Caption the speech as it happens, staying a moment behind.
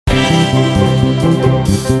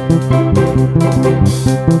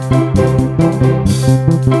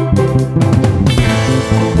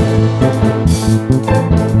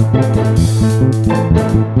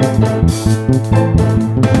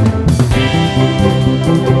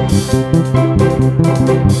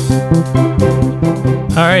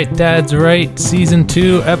right, Dad's Right, Season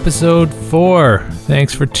 2, Episode 4.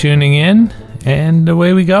 Thanks for tuning in, and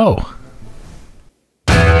away we go.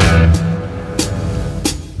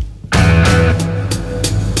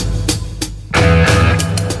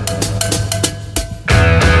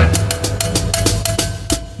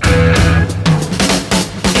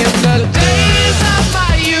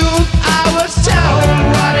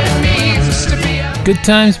 Good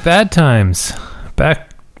times, bad times. Back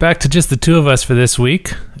to just the two of us for this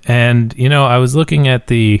week. And, you know, I was looking at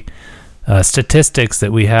the statistics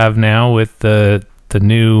that we have now with the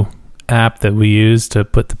new app that we use to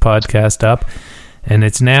put the podcast up. And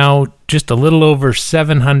it's now just a little over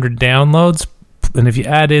 700 downloads. And if you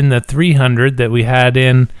add in the 300 that we had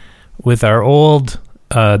in with our old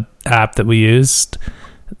app that we used,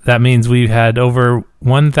 that means we've had over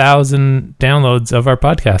 1,000 downloads of our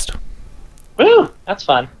podcast. Woo! That's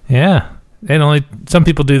fun. Yeah. And only some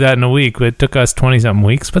people do that in a week. It took us 20-something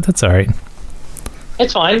weeks, but that's all right.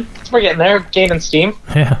 It's fine. We're getting there, gaining steam.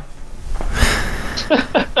 Yeah.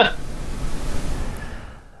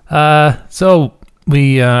 So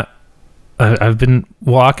we, I've been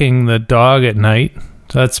walking the dog at night.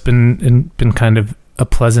 So that's been kind of a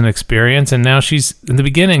pleasant experience. And now she's in the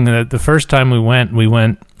beginning. The first time we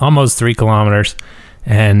went almost 3 kilometers.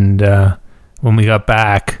 And when we got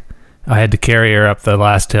back, I had to carry her up the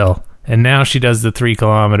last hill. And now she does the 3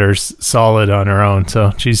 kilometers solid on her own.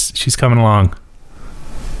 So she's coming along.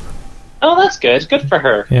 Oh, that's good. Good for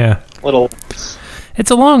her. Yeah. It's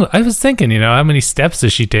a long... I was thinking, how many steps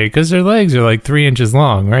does she take? Because her legs are like 3 inches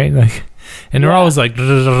long, right? And they're always like...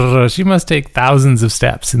 She must take thousands of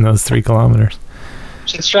steps in those 3 kilometers.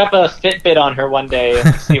 Should strap a Fitbit on her one day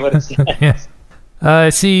and see what it's like. Yeah. I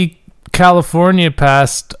see California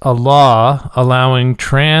passed a law allowing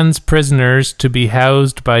trans prisoners to be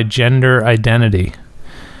housed by gender identity,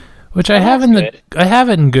 which I have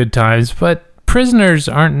in Good Times, but prisoners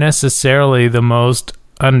aren't necessarily the most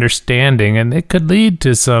understanding, and it could lead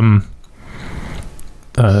to some,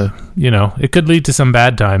 it could lead to some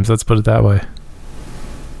bad times. Let's put it that way.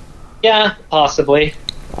 Yeah, possibly.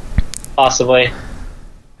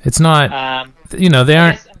 It's not, they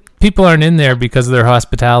aren't. People aren't in there because of their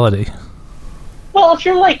hospitality. Well, if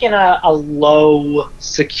you're like in a low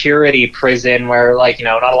security prison where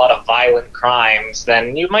not a lot of violent crimes,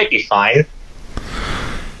 then you might be fine.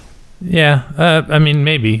 Yeah,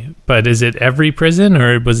 maybe. But is it every prison,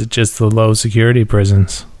 or was it just the low security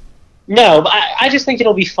prisons? No, but I just think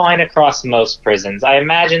it'll be fine across most prisons. I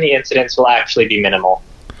imagine the incidents will actually be minimal.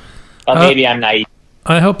 But maybe I'm naive.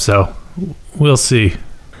 I hope so. We'll see.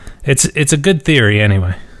 It's a good theory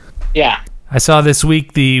anyway. Yeah. I saw this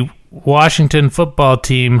week the Washington football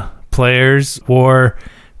team players wore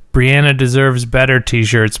Brianna Deserves Better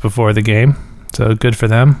t-shirts before the game. So good for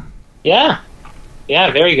them. Yeah. Yeah,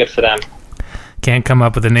 very good for them. Can't come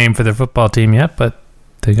up with a name for their football team yet, but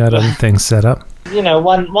they got other things set up.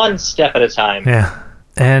 One step at a time. Yeah.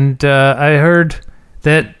 And I heard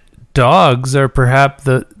that dogs are perhaps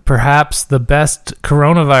the best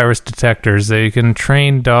coronavirus detectors. They can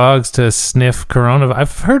train dogs to sniff coronavirus.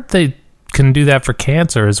 I've heard they can do that for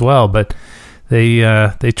cancer as well, but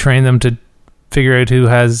they train them to figure out who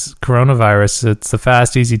has coronavirus. It's a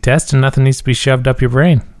fast, easy test, and nothing needs to be shoved up your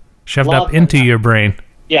brain. Up into your brain.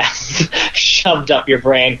 Yes, shoved up your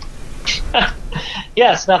brain.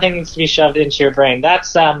 Yes, nothing needs to be shoved into your brain.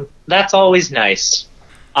 That's always nice.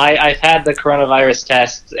 I've had the coronavirus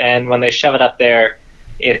test, and when they shove it up there,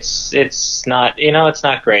 it's not it's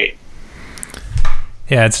not great.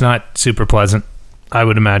 Yeah, it's not super pleasant, I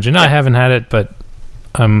would imagine. I haven't had it, but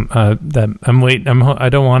I'm waiting. I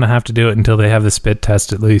don't want to have to do it until they have the spit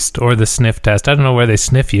test at least, or the sniff test. I don't know where they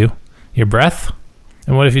sniff you. Your breath?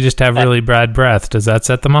 And what if you just have really bad breath? Does that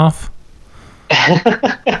set them off?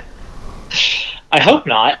 I hope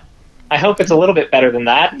not. I hope it's a little bit better than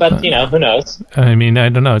that, but who knows? I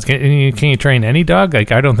don't know. Can you train any dog?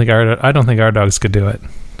 I don't think our dogs could do it.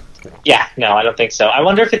 Yeah, no, I don't think so. I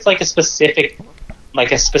wonder if it's like a specific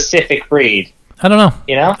breed. I don't know.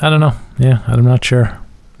 I don't know. Yeah, I'm not sure.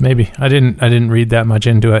 Maybe I didn't read that much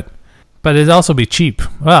into it, but it'd also be cheap.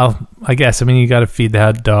 Well, I guess. You got to feed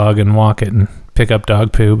that dog and walk it and pick up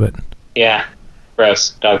dog poo, but yeah,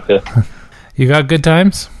 gross dog poo. You got good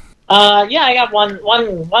times? Yeah, I got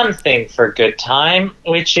one thing for good time,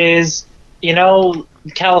 which is,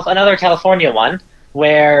 another California one,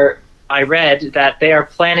 where I read that they are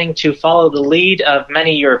planning to follow the lead of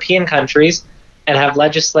many European countries and have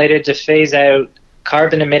legislated to phase out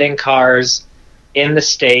carbon-emitting cars in the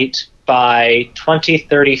state by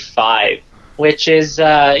 2035, which is,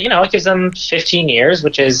 it gives them 15 years,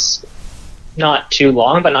 which is not too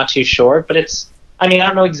long, but not too short, but it's I mean, I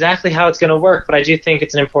don't know exactly how it's going to work, but I do think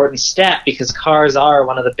it's an important step because cars are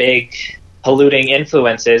one of the big polluting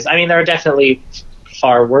influences. I mean, there are definitely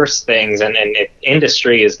far worse things, and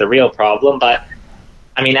industry is the real problem, but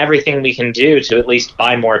I mean, everything we can do to at least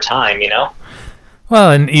buy more time,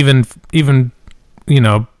 Well, and even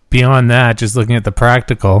beyond that, just looking at the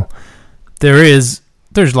practical, there's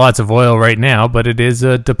lots of oil right now, but it is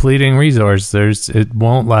a depleting resource. It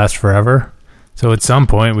won't last forever. So at some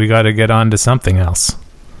point we got to get on to something else.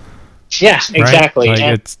 Yeah, exactly. Right?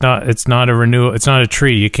 Like it's not a renewal. It's not a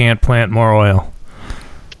tree. You can't plant more oil.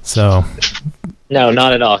 So no,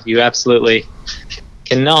 not at all. You absolutely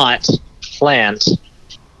cannot plant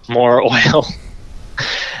more oil.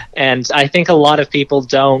 And I think a lot of people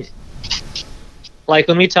don't, like,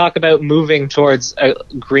 when we talk about moving towards a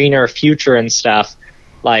greener future and stuff,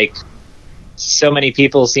 like, so many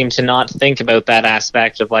people seem to not think about that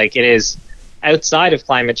aspect of, like, it is outside of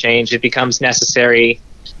climate change, it becomes necessary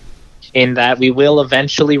in that we will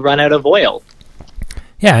eventually run out of oil.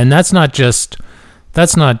 Yeah, and that's not just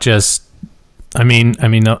I mean,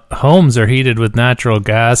 homes are heated with natural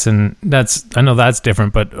gas, and I know that's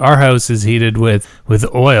different, but our house is heated with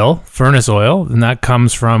oil, furnace oil, and that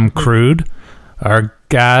comes from crude. Our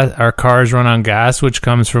cars run on gas, which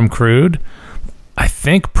comes from crude. I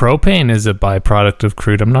think propane is a byproduct of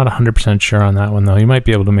crude. I'm not 100% sure on that one, though. You might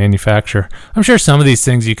be able to manufacture. I'm sure some of these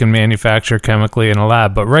things you can manufacture chemically in a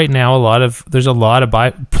lab, but right now there's a lot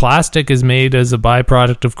of plastic is made as a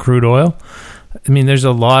byproduct of crude oil. I mean, there's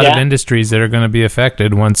a lot of industries that are going to be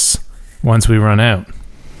affected once we run out.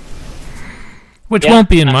 Which won't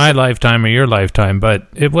be in my lifetime or your lifetime, but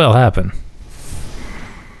it will happen.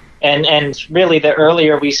 And really, the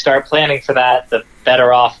earlier we start planning for that, the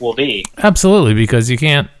better off we'll be. Absolutely, because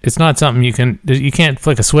it's not something you can't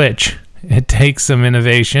flick a switch. It takes some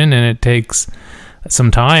innovation and it takes some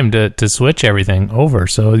time to switch everything over.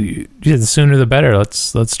 So the sooner the better.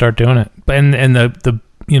 Let's start doing it. And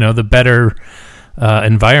the better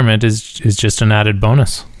environment is just an added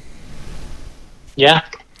bonus. Yeah,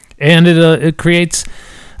 and it creates.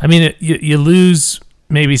 I mean, you lose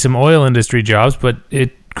maybe some oil industry jobs, but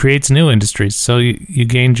it creates new industries, so you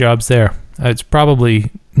gain jobs there. It's probably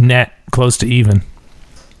net close to even.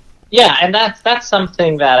 Yeah, and that's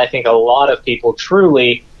something that I think a lot of people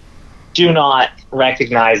truly do not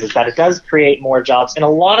recognize, is that it does create more jobs, and a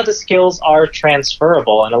lot of the skills are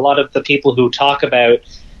transferable, and a lot of the people who talk about,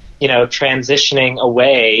 transitioning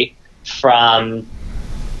away from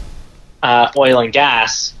oil and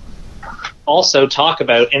gas also talk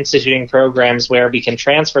about instituting programs where we can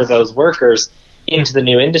transfer those workers into the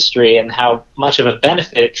new industry, and how much of a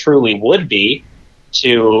benefit it truly would be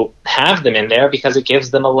to have them in there, because it gives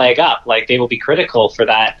them a leg up. Like, they will be critical for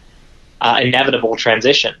that inevitable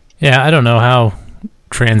transition. Yeah, I don't know how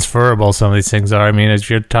transferable some of these things are. I mean, as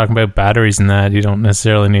you're talking about batteries and that, you don't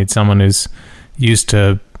necessarily need someone who's used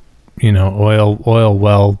to, oil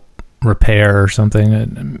well repair or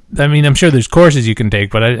something. I mean, I'm sure there's courses you can take,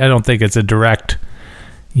 but I don't think it's a direct,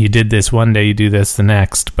 you did this one day, you do this the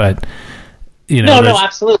next. But No,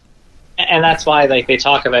 absolutely. And that's why they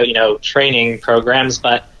talk about, training programs,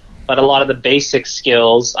 but a lot of the basic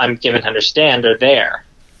skills, I'm given to understand, are there.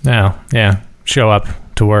 Yeah. Show up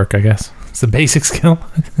to work, I guess. It's the basic skill.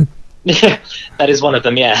 Yeah, that is one of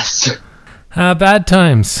them, yes. Bad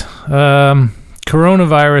times.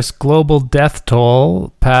 Coronavirus global death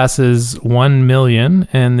toll passes 1 million,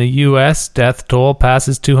 and the U.S. death toll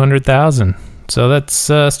passes 200,000. So that's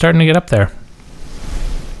starting to get up there.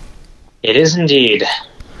 It is indeed.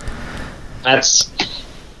 I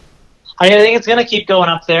think it's going to keep going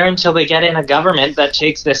up there until they get in a government that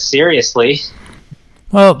takes this seriously.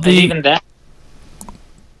 Well, even that.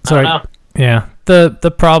 Sorry. Yeah.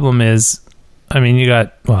 The problem is, I mean,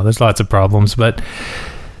 there's lots of problems, but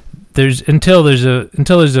until there's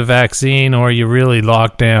a vaccine, or you really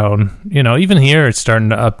lock down, even here it's starting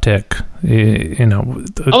to uptick.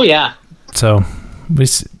 Oh yeah. So we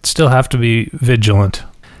still have to be vigilant.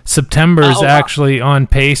 September is actually on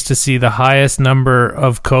pace to see the highest number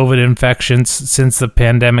of COVID infections since the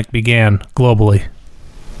pandemic began globally.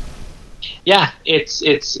 Yeah,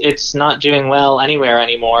 it's not doing well anywhere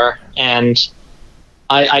anymore, and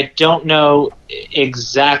I don't know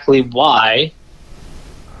exactly why,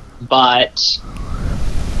 but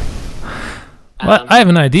well, I have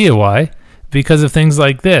an idea why. Because of things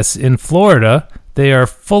like this. In Florida, they are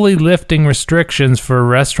fully lifting restrictions for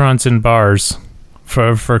restaurants and bars.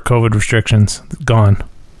 For COVID restrictions, gone.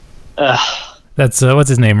 That's what's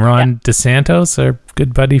his name, Ron DeSantis, our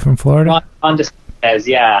good buddy from Florida. Ron DeSantis,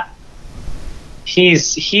 yeah.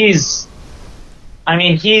 He's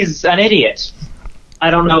an idiot.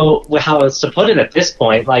 I don't know how else to put it at this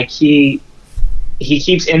point. Like, he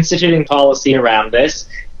keeps instituting policy around this.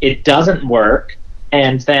 It doesn't work,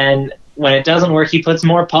 and then when it doesn't work, he puts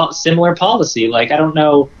more similar policy. Like, I don't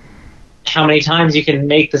know how many times you can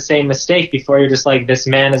make the same mistake before you're just like, this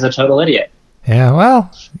man is a total idiot. Yeah,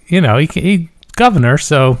 well, he governor,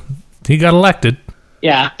 so he got elected.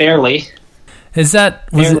 Yeah, barely.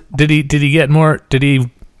 Did he get more? Did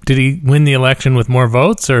he win the election with more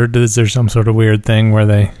votes, or is there some sort of weird thing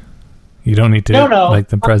where you don't need to like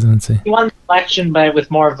the presidency? He won the election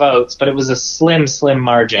with more votes, but it was a slim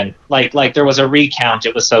margin. Like there was a recount.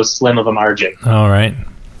 It was so slim of a margin. All right.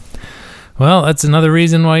 Well, that's another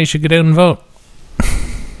reason why you should get out and vote.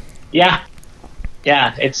 Yeah,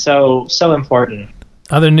 it's so important.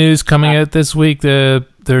 Other news coming out this week: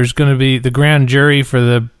 there's going to be the grand jury for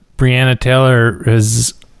the Breonna Taylor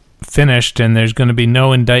is finished, and there's going to be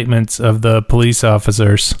no indictments of the police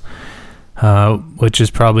officers, which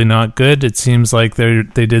is probably not good. It seems like they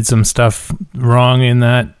did some stuff wrong in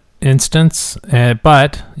that instance.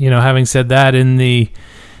 But having said that,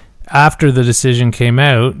 after the decision came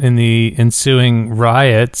out, in the ensuing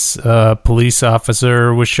riots, a police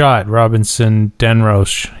officer was shot, Robinson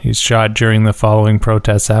Denroche. He's shot during the following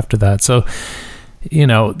protests after that. So,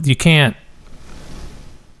 you can't...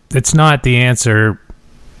 It's not the answer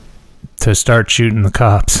to start shooting the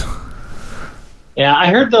cops. Yeah, I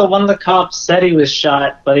heard, though, one of the cops said he was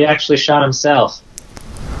shot, but he actually shot himself.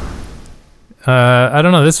 I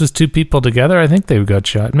don't know. This was two people together. I think they got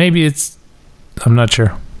shot. Maybe it's... I'm not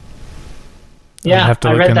sure. Yeah,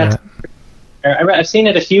 I read that. I've seen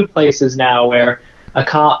it a few places now where a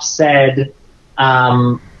cop said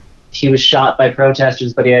he was shot by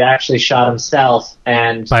protesters, but he had actually shot himself.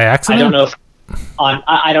 And by accident? I don't know if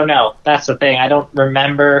I don't know. That's the thing. I don't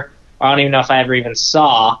remember, or I don't even know if I ever even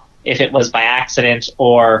saw if it was by accident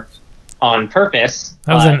or on purpose.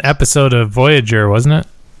 That was an episode of Voyager, wasn't it?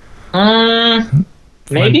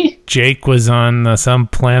 Maybe. When Jake was on some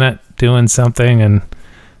planet doing something, and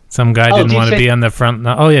some guy didn't want to be on the front.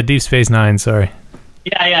 Oh, yeah, Deep Space Nine, sorry.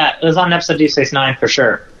 Yeah, it was on an episode of Deep Space Nine for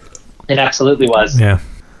sure. It absolutely was. Yeah.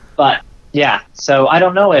 But, yeah, so I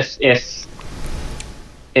don't know if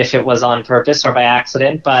it was on purpose or by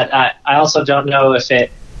accident, but I also don't know if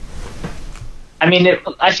it... I mean,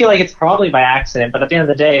 I feel like it's probably by accident, but at the end of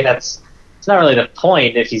the day, it's not really the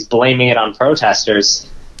point if he's blaming it on protesters.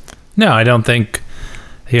 No, I don't think...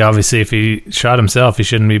 if he shot himself, he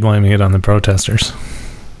shouldn't be blaming it on the protesters.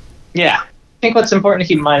 Yeah. I think what's important to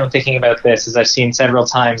keep in mind when thinking about this, as I've seen several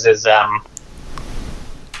times, is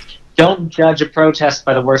don't judge a protest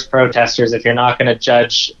by the worst protesters if you're not going to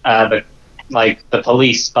judge the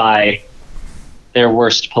police by their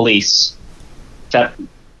worst police. Did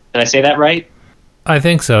I say that right? I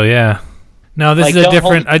think so, yeah. Now, this is a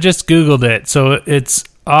different... I just Googled it. So it's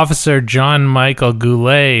Officer John Michael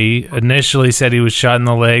Goulet initially said he was shot in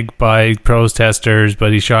the leg by protesters,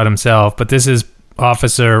 but he shot himself. But this is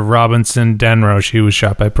Officer Robinson Denroche. He was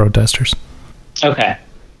shot by protesters. Okay.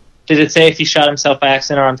 Did it say if he shot himself by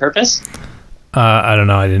accident or on purpose? I don't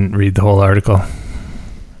know. I didn't read the whole article.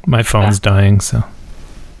 My phone's dying, so...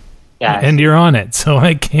 Yeah. And you're on it, so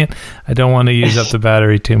I don't want to use up the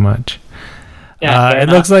battery too much. Yeah, it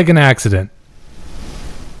looks like an accident.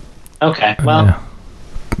 Okay, well,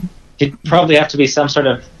 he'd probably have to be some sort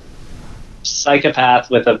of psychopath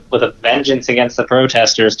with a vengeance against the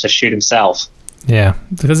protesters to shoot himself. Yeah,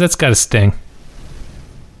 because that's got to sting.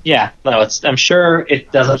 Yeah, no, I'm sure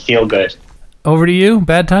it doesn't feel good. Over to you,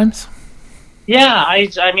 bad times? Yeah,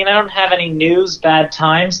 I mean, I don't have any news bad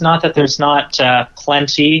times. Not that there's not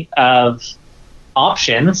plenty of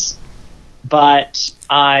options, but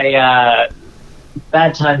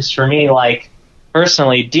bad times for me, like,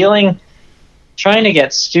 personally, trying to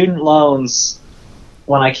get student loans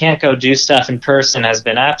when I can't go do stuff in person has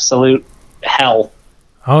been absolute hell.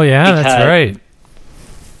 Oh, yeah, that's right.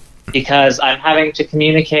 Because I'm having to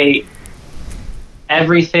communicate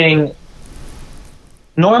everything.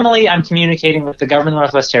 Normally, I'm communicating with the government of the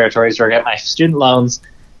Northwest Territories where I get my student loans.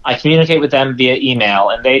 I communicate with them via email,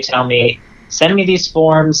 and they tell me, send me these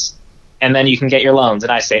forms, and then you can get your loans.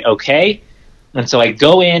 And I say, okay. And so I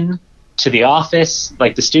go in to the office,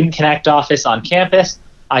 like the Student Connect office on campus.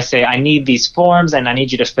 I say, I need these forms, and I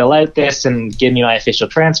need you to fill out this and give me my official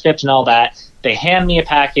transcript and all that. They hand me a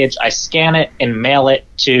package. I scan it and mail it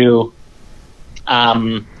to,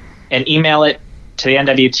 and email it to the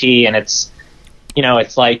NWT, and it's,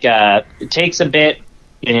 it's like, it takes a bit,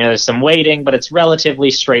 there's some waiting, but it's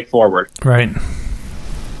relatively straightforward. Right.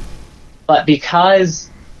 But because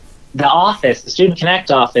the Student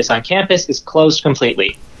Connect office on campus is closed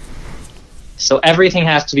completely, so everything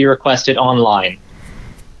has to be requested online.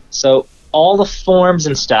 So all the forms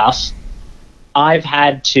and stuff, I've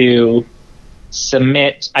had to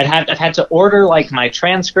submit. I've had to order like my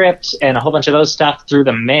transcript and a whole bunch of those stuff through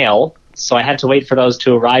the mail. So I had to wait for those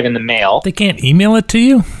to arrive in the mail. They can't email it to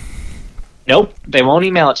you? Nope, they won't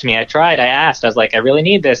email it to me. I tried. I asked. I was like, I really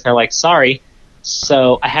need this. And they're like, sorry.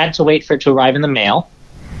 So I had to wait for it to arrive in the mail.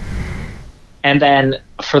 And then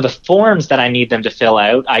for the forms that I need them to fill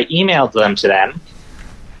out, I emailed them to them.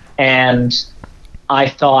 And I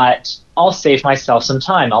thought, I'll save myself some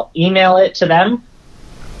time. I'll email it to them.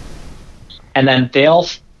 And then they'll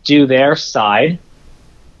do their side.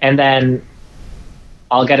 And then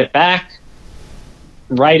I'll get it back,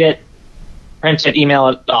 write it, print it, email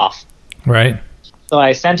it off. Right. So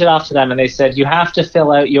I sent it off to them, and they said, you have to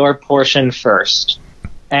fill out your portion first.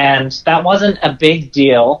 And that wasn't a big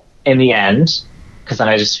deal in the end, because then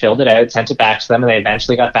I just filled it out, sent it back to them, and they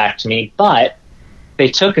eventually got back to me. But they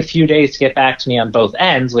took a few days to get back to me on both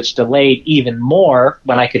ends, which delayed even more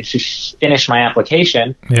when I could finish my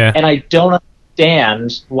application. Yeah. And I don't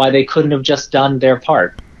understand why they couldn't have just done their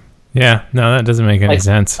part. Yeah, no, that doesn't make any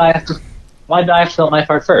sense. Why did I have to fill out my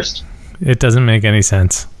part first? It doesn't make any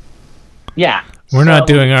sense. Yeah. We're not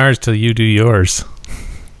doing ours till you do yours.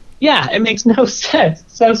 Yeah, it makes no sense.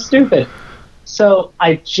 It's so stupid. So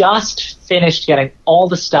I just finished getting all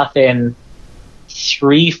the stuff in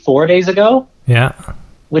 3-4 days ago. Yeah.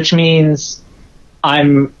 Which means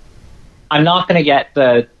I'm not going to get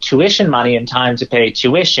the tuition money in time to pay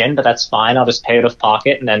tuition, but that's fine. I'll just pay it out of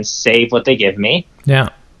pocket and then save what they give me. Yeah.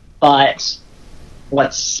 But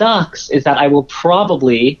what sucks is that I will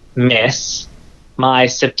probably miss my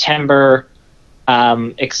September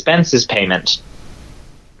expenses payment.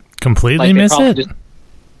 Completely miss it?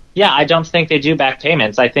 Yeah, I don't think they do back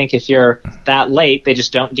payments. I think if you're that late, they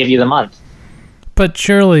just don't give you the month. But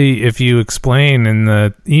surely if you explain in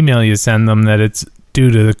the email you send them that it's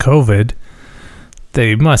due to the COVID,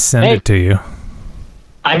 they must send it to you.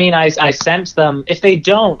 I mean, I sent them. If they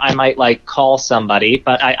don't, I might like call somebody.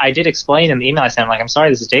 But I did explain in the email I sent, like, I'm sorry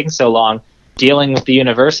this is taking so long. Dealing with the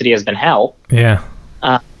university has been hell. Yeah.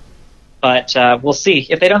 But we'll see.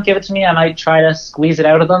 If they don't give it to me, I might try to squeeze it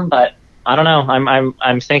out of them. But I don't know.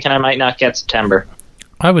 I'm thinking I might not get September.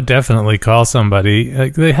 I would definitely call somebody.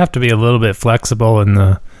 Like, they have to be a little bit flexible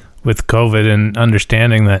with COVID and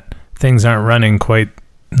understanding that things aren't running quite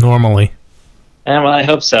normally. And well, I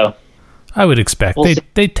hope so. I would expect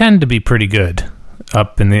they tend to be pretty good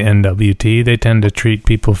up in the NWT. They tend to treat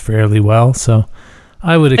people fairly well, so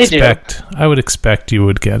I would expect you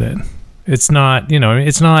would get it. It's not,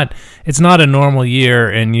 it's not a normal year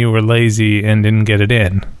and you were lazy and didn't get it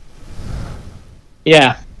in.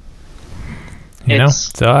 Yeah.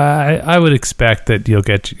 So I would expect that you'll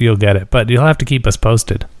get it, but you'll have to keep us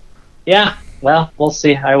posted. Yeah. Well, we'll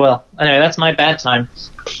see. I will. Anyway, that's my bad time.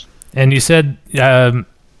 And you said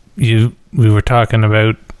we were talking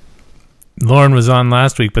about Lauren was on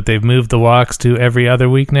last week, but they've moved the walks to every other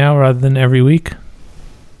week now rather than every week?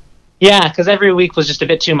 Yeah, because every week was just a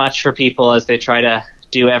bit too much for people as they try to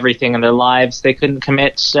do everything in their lives. They couldn't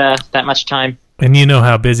commit that much time. And you know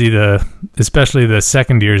how busy especially the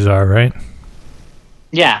second years are, right?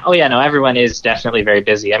 Yeah. Oh, yeah, no, everyone is definitely very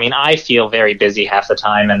busy. I mean, I feel very busy half the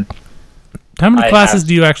time. And how many classes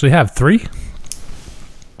do you actually have? 3?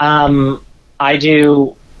 I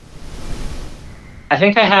do... I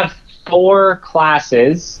think I have 4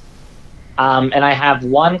 classes, and I have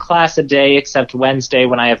 1 class a day except Wednesday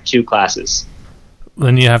when I have 2 classes.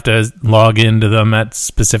 Then you have to log into them at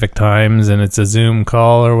specific times, and it's a Zoom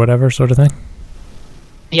call or whatever sort of thing?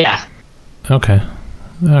 Yeah. Okay.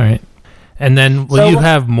 All right. And then will you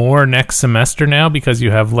have more next semester now because you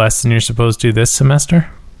have less than you're supposed to this semester?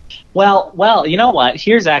 Well, you know what?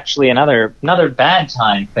 Here's actually another bad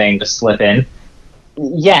time thing to slip in.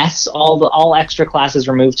 Yes, all extra classes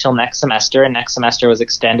were moved till next semester, and next semester was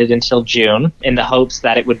extended until June in the hopes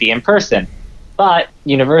that it would be in person. But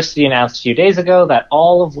university announced a few days ago that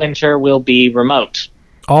all of winter will be remote.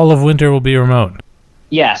 All of winter will be remote?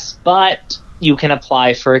 Yes, but you can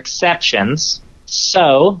apply for exceptions.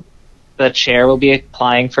 So the chair will be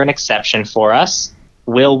applying for an exception for us.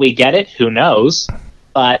 Will we get it? Who knows?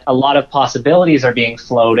 But a lot of possibilities are being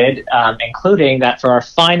floated, including that for our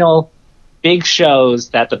final big shows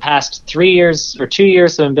that the past 3 years or 2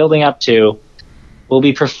 years have been building up to will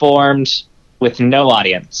be performed with no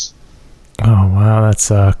audience. Oh, wow, that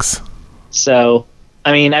sucks. So,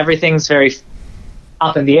 I mean, everything's very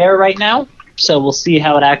up in the air right now, so we'll see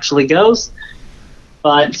how it actually goes.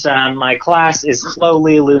 But my class is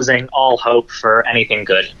slowly losing all hope for anything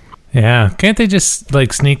good. Yeah, can't they just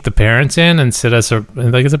sneak the parents in and sit us?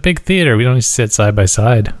 It's a big theater. We don't need to sit side by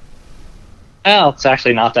side. Well, it's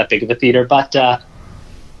actually not that big of a theater, but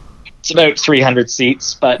it's about 300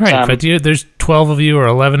 seats. But right, but there's 12 of you or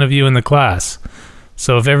 11 of you in the class.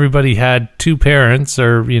 So if everybody had 2 parents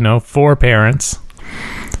or 4 parents,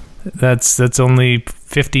 that's only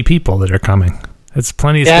 50 people that are coming. It's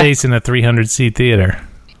plenty of space in a 300-seat theater.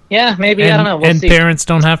 Yeah, maybe, I don't know. We'll see. Parents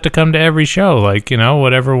don't have to come to every show. Like,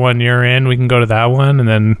 whatever one you're in, we can go to that one, and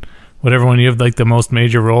then whatever one you have like the most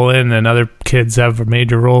major role in, and then other kids have a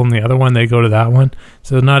major role in the other one, they go to that one.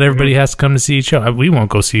 So not everybody has to come to see each show. We won't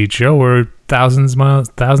go see each show. We're thousands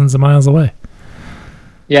of miles away.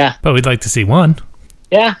 Yeah. But we'd like to see one.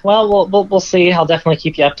 Yeah, well, we'll see. I'll definitely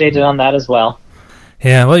keep you updated on that as well.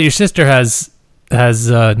 Yeah, well, your sister has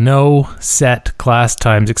no set class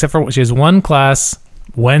times, except for she has one class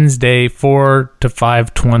Wednesday 4 to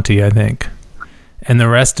 5:20, I think, and the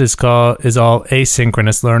rest is all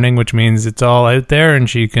asynchronous learning, which means it's all out there, and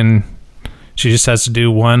she just has to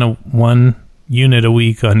do one unit a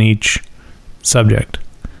week on each subject,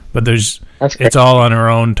 but it's all on her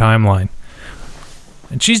own timeline,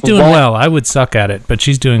 and she's doing well. I would suck at it, but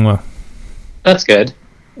she's doing well. That's good.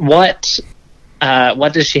 What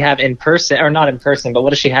does she have in person, or not in person, but what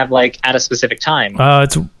does she have like at a specific time?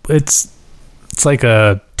 It's like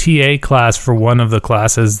a TA class for one of the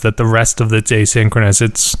classes that the rest of it's asynchronous.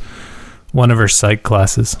 It's one of her psych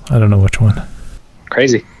classes. I don't know which one.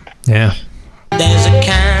 Crazy. Yeah. There's a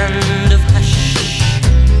kind of hush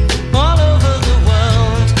all over the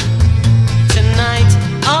world tonight.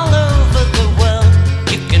 All over the world,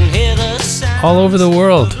 you can hear the sound. All over the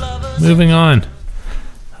world. Moving on.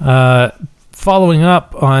 Following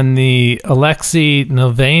up on the Alexei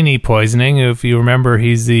Navalny poisoning, if you remember,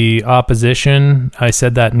 he's the opposition. I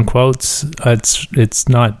said that in quotes. It's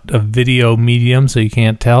not a video medium, so you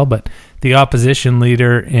can't tell, but the opposition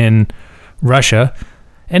leader in Russia,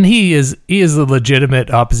 and he is a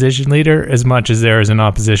legitimate opposition leader as much as there is an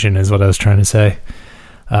opposition, is what I was trying to say.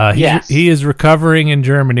 Yes. He is recovering in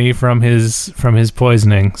Germany from his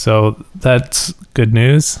poisoning, so that's good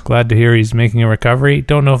news. Glad to hear he's making a recovery.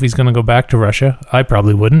 Don't know if he's going to go back to Russia. I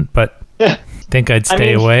probably wouldn't, but think I'd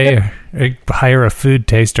stay away or hire a food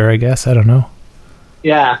taster, I guess. I don't know.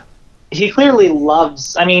 Yeah. He clearly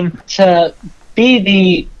loves... to be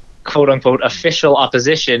the quote-unquote official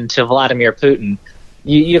opposition to Vladimir Putin,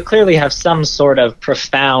 you clearly have some sort of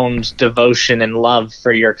profound devotion and love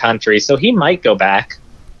for your country, so he might go back.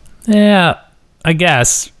 Yeah, I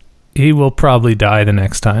guess he will probably die the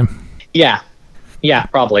next time. Yeah,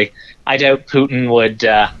 probably. I doubt Putin would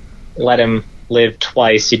let him live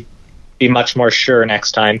twice. He'd be much more sure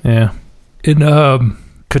next time. Yeah. In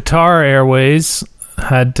Qatar Airways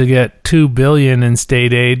had to get $2 billion in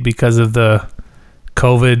state aid because of the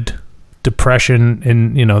COVID depression,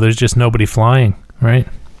 and there's just nobody flying, right?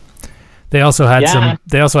 They also had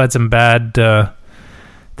some bad.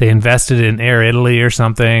 They invested in Air Italy or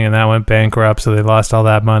something, and that went bankrupt, so they lost all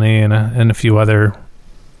that money and a few other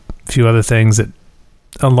things that,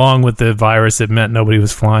 along with the virus, it meant nobody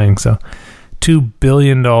was flying. So, $2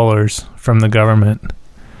 billion from the government.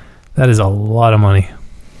 That is a lot of money.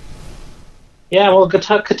 Yeah, well,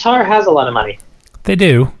 Qatar has a lot of money. They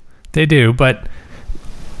do, but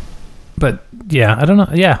yeah, I don't know.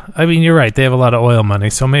 Yeah, you're right. They have a lot of oil money,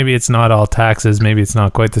 so maybe it's not all taxes. Maybe it's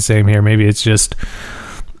not quite the same here. Maybe it's just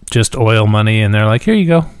oil money, and they're like, here you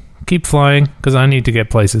go, keep flying, because I need to get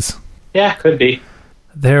places. Yeah, could be.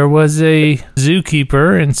 There was a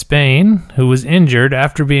zookeeper in Spain who was injured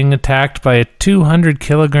after being attacked by a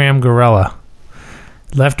 200-kilogram gorilla.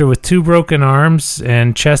 Left her with 2 broken arms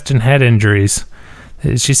and chest and head injuries.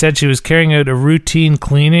 She said she was carrying out a routine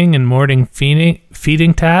cleaning and morning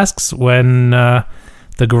feeding tasks when the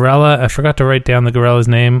gorilla, I forgot to write down the gorilla's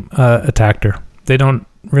name, attacked her. They don't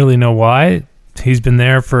really know why. He's been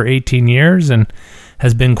there for 18 years and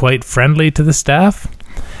has been quite friendly to the staff.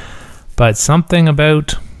 But something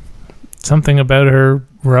about her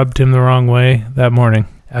rubbed him the wrong way that morning.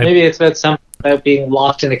 Maybe it's about being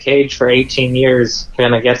locked in a cage for 18 years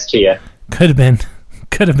kind of gets to you. Could have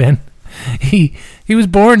been. He was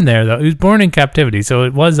born there, though. He was born in captivity, so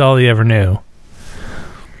it was all he ever knew.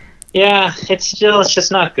 Yeah, it's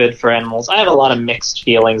just not good for animals. I have a lot of mixed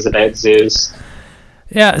feelings about zoos.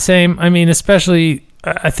 Yeah, same. Especially,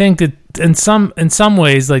 I think that in some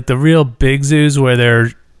ways, like the real big zoos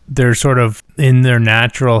where they're sort of in their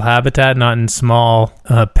natural habitat, not in small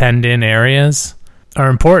penned-in areas, are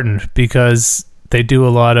important because they do a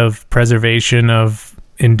lot of preservation of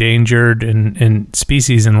endangered and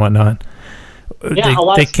species and whatnot. Yeah,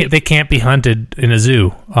 they can't be hunted in a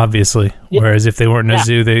zoo, obviously. Yeah. Whereas if they weren't in a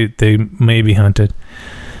zoo, they may be hunted.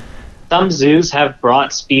 Some zoos have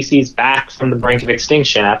brought species back from the brink of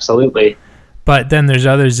extinction, absolutely. But then there's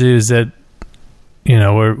other zoos that, you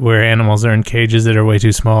know, where animals are in cages that are way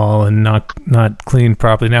too small and not cleaned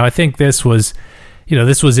properly. Now, I think this was, you know,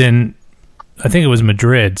 this was in, I think it was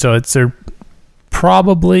Madrid, so they're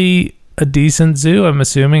probably a decent zoo, I'm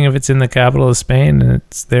assuming, if it's in the capital of Spain and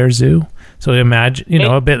it's their zoo. So imagine, you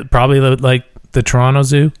know, a bit probably like the Toronto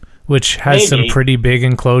Zoo, which has some pretty big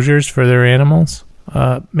enclosures for their animals.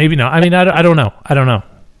 Maybe not. I mean, I don't know.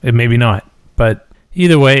 It maybe not. But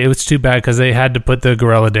either way, it was too bad because they had to put the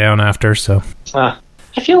gorilla down after. So I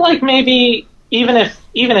feel like maybe even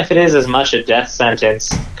if it is as much a death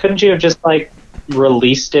sentence, couldn't you have just like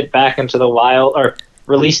released it back into the wild, or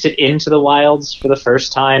released it into the wilds for the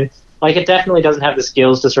first time? Like, it definitely doesn't have the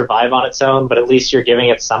skills to survive on its own, but at least you're giving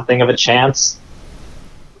it something of a chance.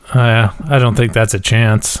 I don't think that's a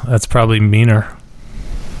chance. That's probably meaner.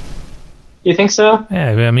 You think so?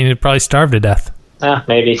 Yeah, I mean, it probably starved to death.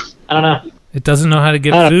 Maybe. I don't know. It doesn't know how to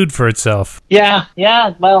get food for itself. Yeah.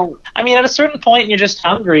 Well, I mean, at a certain point, you're just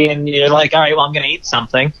hungry, and you're like, all right, well, I'm going to eat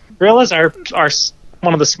something. Gorillas are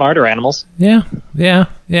one of the smarter animals. Yeah.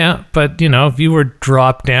 But, you know, if you were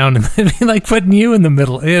dropped down and they'd be like putting you in the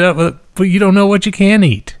middle, you know, but you don't know what you can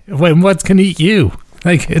eat. What can eat you?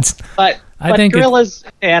 Like, it's... But gorillas,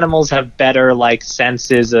 animals have better, like,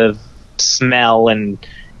 senses of smell and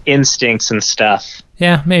instincts and stuff.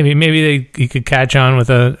 Yeah, maybe you could catch on with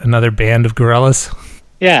another band of gorillas.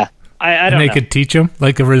 Yeah, I don't know. And they could teach them,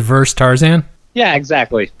 like a reverse Tarzan. Yeah,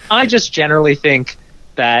 exactly. I just generally think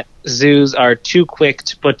that zoos are too quick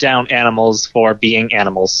to put down animals for being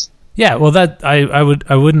animals. Yeah, well, that I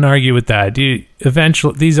wouldn't argue with that.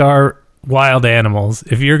 Eventually, these are wild animals.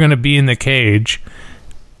 If you're going to be in the cage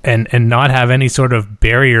and not have any sort of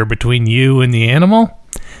barrier between you and the animal,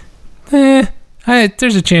 there's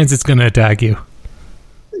a chance it's going to attack you.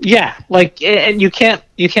 Yeah, like, and you can't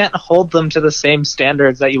hold them to the same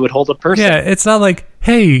standards that you would hold a person. Yeah, it's not like,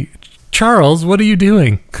 hey, Charles, what are you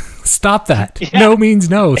doing? Stop that. Yeah. No means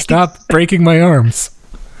no. Stop breaking my arms.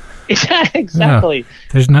 Yeah, exactly.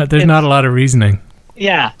 No, there's not a lot of reasoning.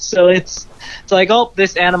 Yeah, so it's like, oh,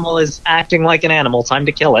 this animal is acting like an animal. Time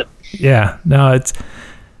to kill it. Yeah, no,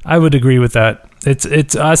 I would agree with that.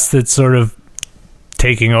 It's us that's sort of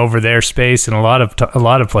taking over their space in a lot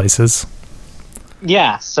of places.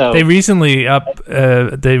 Yeah, so they recently I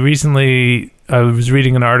was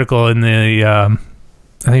reading an article in the I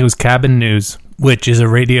think it was Cabin News, which is a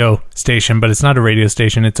radio station, but it's not a radio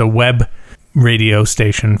station, it's a web radio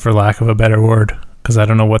station, for lack of a better word, because I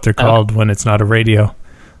don't know what they're called when it's not a radio.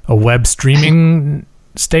 A web streaming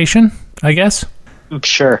station, I guess.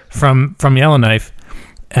 Sure. From Yellowknife.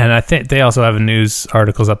 And I think they also have news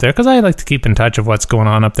articles up there, because I like to keep in touch of what's going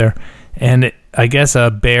on up there. And I guess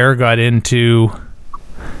a bear got into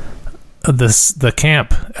the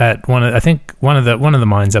camp at one of the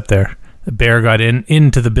mines up there. The bear got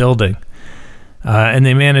into the building, and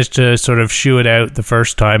they managed to sort of shoo it out the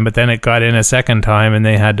first time, but then it got in a second time, and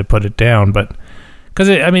they had to put it down. But because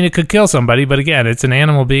it could kill somebody, but again, it's an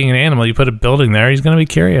animal being an animal. You put a building there, he's going to be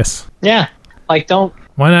curious. Yeah, like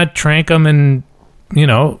why not trank him and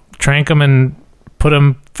put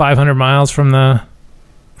him 500 miles from the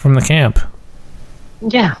camp?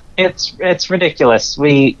 Yeah, it's ridiculous.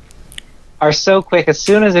 We are so quick. As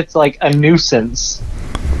soon as it's like a nuisance,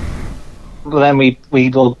 then we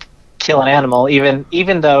will kill an animal, even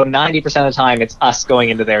though 90% of the time it's us going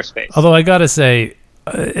into their space. Although I gotta say,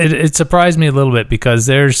 it surprised me a little bit, because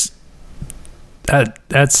there's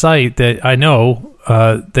that site that I know,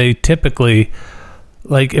 they typically,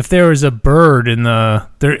 like, if there is a bird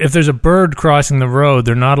if there's a bird crossing the road,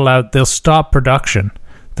 they're not allowed. They'll stop production.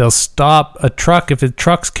 They'll stop a truck if the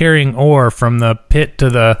truck's carrying ore from the pit to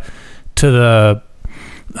the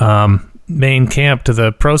main camp to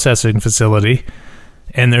the processing facility,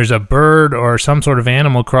 and there's a bird or some sort of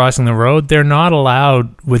animal crossing the road. They're not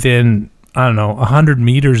allowed within, I don't know, 100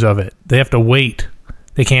 meters of it. They have to wait.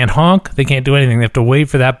 They can't honk. They can't do anything. They have to wait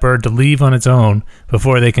for that bird to leave on its own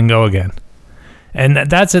before they can go again. And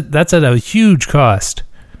that's at a huge cost,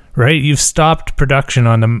 right? You've stopped production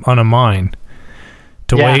on a mine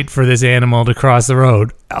to wait for this animal to cross the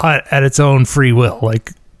road at its own free will,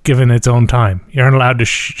 like given its own time. You aren't allowed to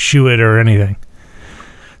shoo it or anything.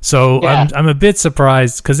 So I'm a bit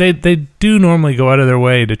surprised, because they do normally go out of their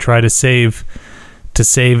way to try to save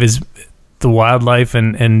the wildlife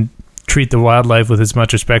and treat the wildlife with as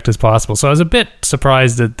much respect as possible. So I was a bit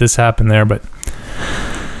surprised that this happened there, but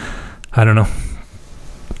I don't know.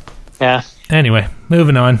 Yeah. Anyway,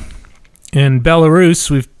 moving on. In Belarus,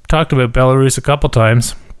 we've talked about Belarus a couple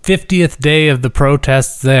times. 50th day of the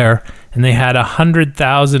protests there, and they had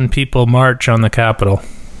 100,000 people march on the capital.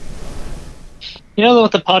 You know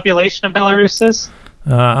what the population of Belarus is?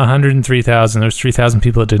 103,000. There's 3,000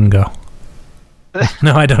 people that didn't go.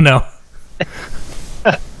 No, I don't know.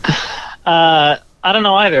 I don't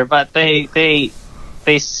know either, but they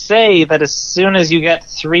say that as soon as you get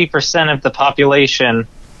 3% of the population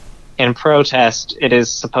in protest, it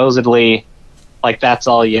is supposedly like that's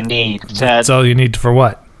all you need. That's all you need for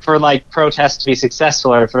what? For like protest to be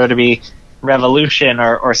successful, or for there to be revolution,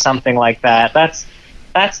 or something like that.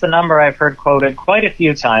 That's the number I've heard quoted quite a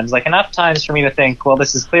few times, like enough times for me to think, well,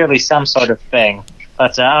 this is clearly some sort of thing.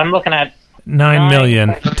 But I'm looking at 9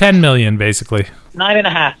 million. 10 million, basically.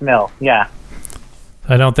 9.5 mil, yeah.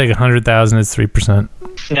 I don't think 100,000 is 3%.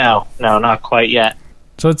 No, not quite yet.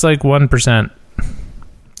 So it's like 1%.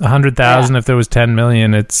 100,000, if there was 10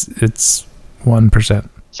 million, it's 1%.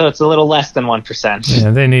 So it's a little less than 1%.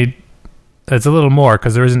 Yeah, it's a little more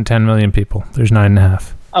because there isn't 10 million people. There's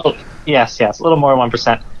 9.5. Oh, yes, a little more than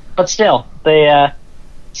 1%. But still,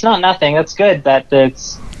 it's not nothing. That's good that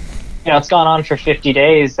it's gone on for 50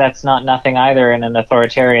 days. That's not nothing either in an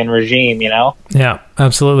authoritarian regime, Yeah,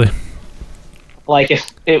 absolutely. Like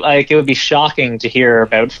it would be shocking to hear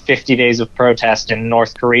about 50 days of protest in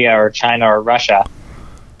North Korea or China or Russia.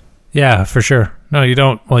 Yeah, for sure. No, you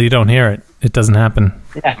don't. Well, you don't hear it. It doesn't happen.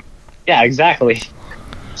 Yeah, exactly.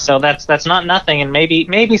 So that's not nothing, and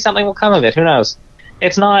maybe something will come of it. Who knows?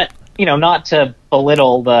 It's not, not to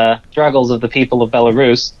belittle the struggles of the people of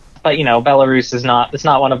Belarus, but Belarus is not. It's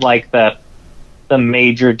not one of like the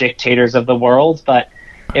major dictators of the world, but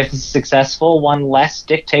if it's successful, one less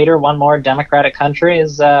dictator, one more democratic country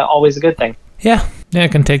is always a good thing. Yeah, it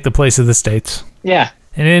can take the place of the states. Yeah.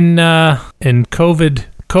 And in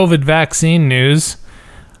COVID vaccine news,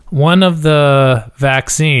 one of the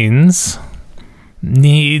vaccines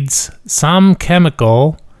needs some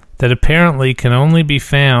chemical that apparently can only be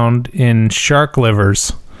found in shark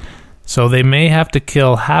livers. So they may have to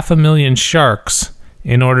kill 500,000 sharks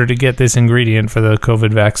in order to get this ingredient for the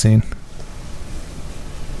COVID vaccine.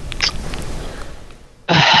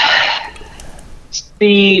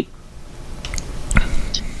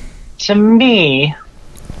 To me,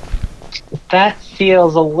 that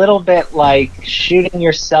feels a little bit like shooting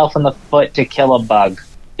yourself in the foot to kill a bug,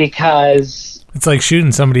 because it's like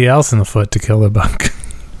shooting somebody else in the foot to kill a bug.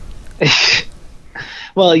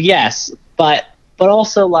 Well, yes, but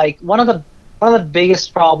also like one of the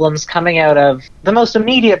biggest problems coming out of the most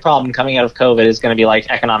immediate problem coming out of COVID is going to be like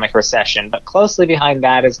economic recession, but closely behind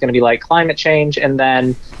that is going to be like climate change and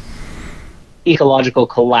then ecological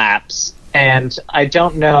collapse. And I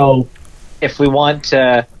don't know if we want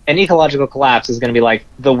to. An ecological collapse is going to be like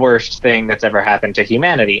the worst thing that's ever happened to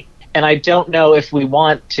humanity. And I don't know if we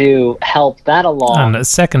want to help that along. And the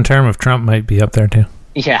second term of Trump might be up there too.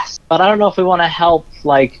 Yes, but I don't know if we want to help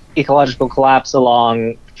like ecological collapse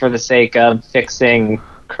along for the sake of fixing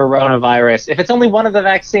coronavirus. If it's only one of the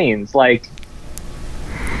vaccines, like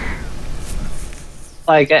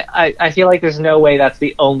I feel like there's no way that's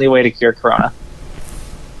the only way to cure corona.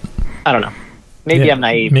 I don't know. Maybe I'm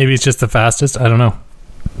naive. Maybe it's just the fastest. I don't know.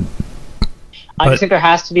 I just think there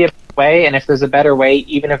has to be a way, and if there's a better way,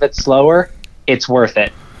 even if it's slower, it's worth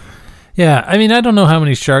it. Yeah, I mean, I don't know how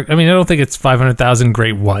many sharks. I mean, I don't think it's 500,000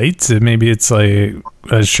 great whites. Maybe it's like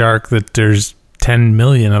a shark that there's 10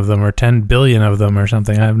 million of them or 10 billion of them or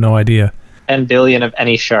something. I have no idea. 10 billion of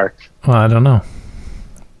any shark. Well, I don't know.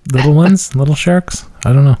 Little ones? Little sharks?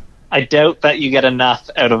 I don't know. I doubt that you get enough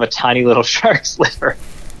out of a tiny little shark's liver.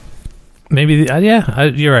 Maybe,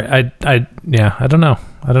 you're right. I don't know.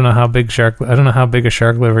 I don't know how big a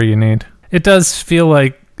shark liver you need. It does feel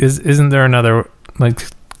like, isn't there another, like,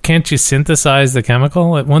 can't you synthesize the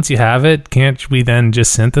chemical? Once you have it, can't we then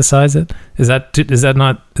just synthesize it? Is that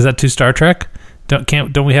too Star Trek?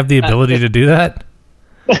 Don't we have the ability to do that?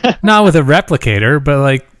 Not with a replicator, but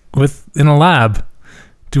like in a lab.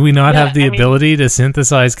 Do we not have the ability to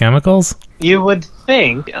synthesize chemicals? You would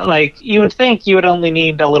think you would only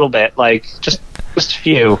need a little bit, like just a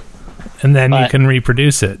few. And then you can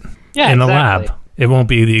reproduce it in a lab. It won't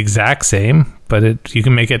be the exact same, but you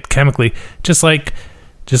can make it chemically, just like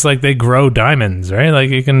they grow diamonds, right? Like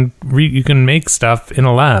you can make stuff in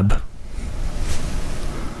a lab.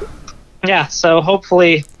 Yeah, so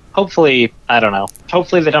hopefully, I don't know.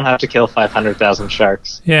 Hopefully they don't have to kill 500,000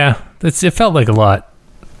 sharks. Yeah, it felt like a lot.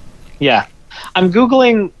 Yeah. I'm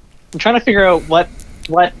trying to figure out what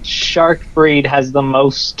shark breed has the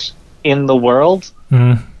most in the world.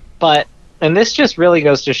 Mm. And this just really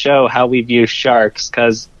goes to show how we view sharks,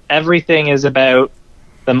 because everything is about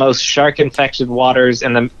the most shark-infected waters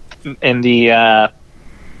and the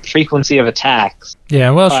frequency of attacks. Yeah,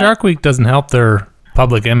 well, Shark Week doesn't help their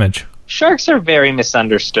public image. Sharks are very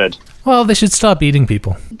misunderstood. Well, they should stop eating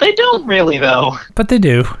people. They don't really, though. But they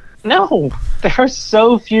do. No, there are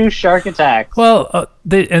so few shark attacks. Well,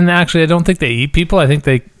 actually, I don't think they eat people. I think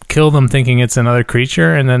they kill them thinking it's another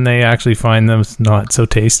creature, and then they actually find them not so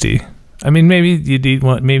tasty. I mean, maybe they'd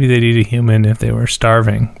eat a human if they were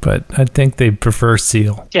starving, but I think they prefer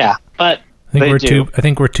seal. Yeah, but I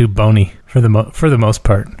think we're too bony for the most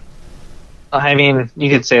part. I mean, you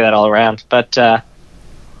could say that all around, but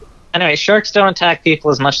anyway, sharks don't attack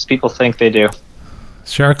people as much as people think they do.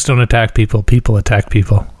 Sharks don't attack people. People attack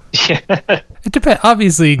people. Yeah. It depends.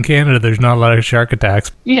 Obviously, in Canada, there's not a lot of shark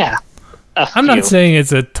attacks. Yeah. I'm not saying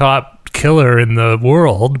it's a top killer in the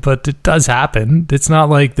world, but it does happen. It's not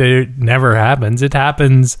like it never happens. It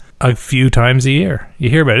happens a few times a year. You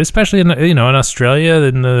hear about it, especially in Australia,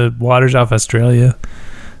 in the waters off Australia.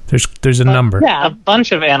 There's a number. Yeah, a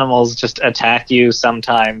bunch of animals just attack you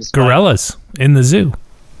sometimes. Gorillas in the zoo.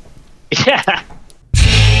 Yeah.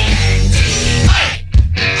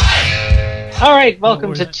 All right,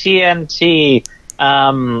 welcome to TNT.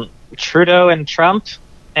 Trudeau and Trump,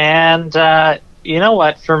 and you know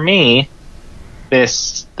what? For me,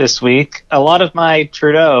 this week, a lot of my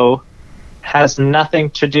Trudeau has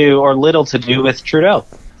nothing to do or little to do with Trudeau.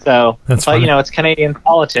 So, That's but funny. it's Canadian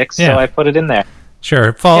politics, Yeah. so I put it in there.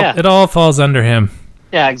 Sure, it all falls under him.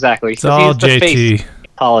 Yeah, exactly. It's all he's the JT. face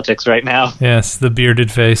of politics right now. Yes, the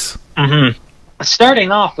bearded face. Mm-hmm.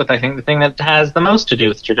 Starting off with, I think, the thing that has the most to do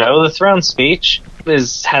with Trudeau, the throne speech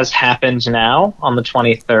has happened now on the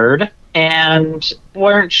 23rd, and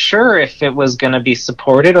weren't sure if it was going to be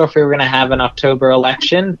supported or if we were going to have an October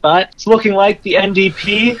election, but it's looking like the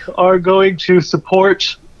NDP are going to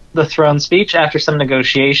support the throne speech after some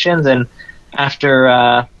negotiations and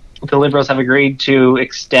after the Liberals have agreed to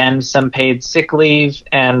extend some paid sick leave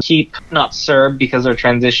and keep, not CERB because they're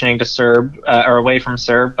transitioning to CERB, or away from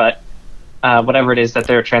CERB, but whatever it is that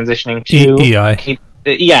they're transitioning to. EI.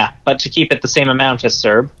 But to keep it the same amount as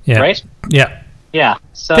CERB, Yeah. right? Yeah. Yeah.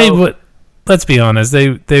 So They would. Let's be honest.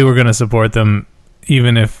 They were going to support them,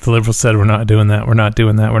 even if the Liberals said we're not doing that. We're not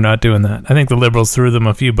doing that. We're not doing that. I think the Liberals threw them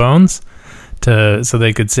a few bones so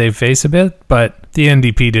they could save face a bit, but the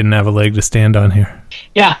NDP didn't have a leg to stand on here.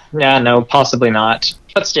 Yeah, no, possibly not.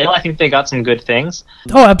 But still, I think they got some good things.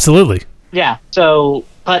 Oh, absolutely. Yeah. So,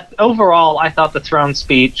 but overall, I thought the throne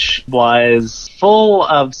speech was full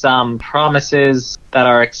of some promises that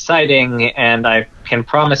are exciting, and I can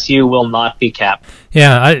promise you will not be kept.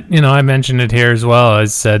 Yeah, I mentioned it here as well. I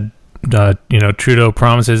said, Trudeau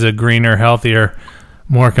promises a greener, healthier,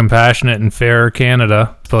 more compassionate and fairer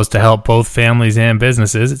Canada, supposed to help both families and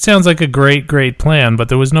businesses. It sounds like a great, great plan, but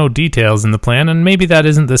there was no details in the plan, and maybe that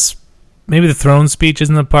isn't this. Maybe the throne speech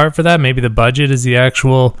isn't the part for that. Maybe the budget is the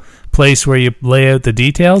actual place where you lay out the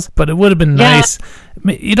details. But it would have been nice.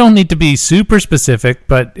 You don't need to be super specific,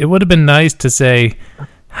 but it would have been nice to say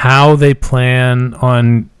how they plan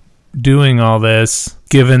on doing all this,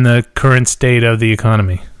 given the current state of the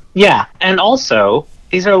economy. Yeah, and also,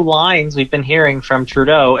 these are lines we've been hearing from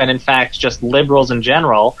Trudeau, and in fact, just Liberals in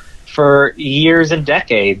general, for years and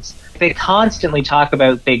decades. They constantly talk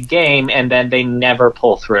about big game, and then they never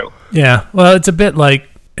pull through. Yeah, well, it's a bit like,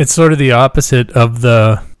 it's sort of the opposite of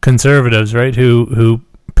the Conservatives, right, who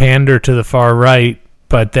pander to the far right,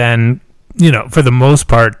 but then, for the most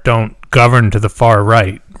part, don't govern to the far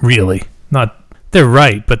right, really. They're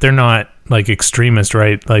right, but they're not, like, extremist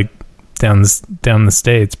right, like, down the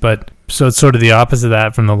States, but so it's sort of the opposite of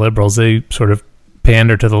that from the Liberals. They sort of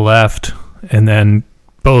pander to the left, and then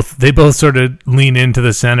they both sort of lean into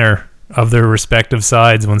the center of their respective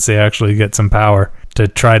sides once they actually get some power to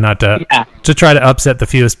try to upset the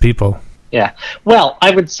fewest people. Yeah. Well,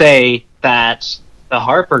 I would say that the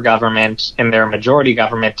Harper government and their majority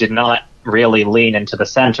government did not really lean into the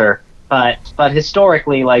center, but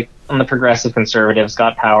historically, like, when the progressive Conservatives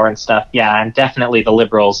got power and stuff, yeah, and definitely the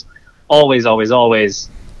Liberals always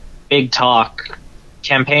big talk,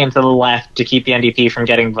 campaign to the left to keep the NDP from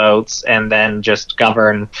getting votes, and then just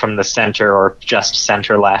govern from the center or just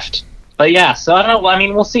center left. But yeah, so I don't know. I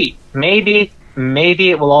mean, we'll see. Maybe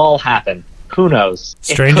it will all happen. Who knows?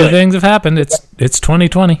 Stranger things have happened. It's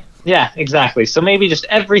 2020. Yeah, exactly. So maybe just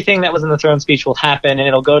everything that was in the throne speech will happen, and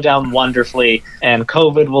it'll go down wonderfully, and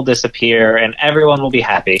COVID will disappear, and everyone will be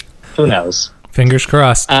happy. Who knows? Fingers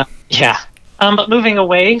crossed. Yeah. But moving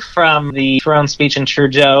away from the throne speech in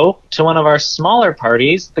Trudeau to one of our smaller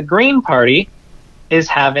parties, the Green Party is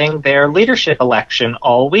having their leadership election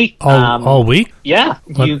all week. All week? Yeah.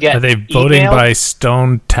 Are they voting by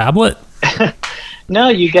stone tablet? No,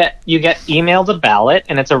 you get emailed a ballot,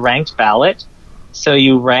 and it's a ranked ballot. So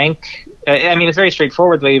you rank. I mean, it's very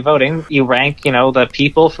straightforward the way you're voting. You rank, the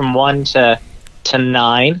people from 1 to to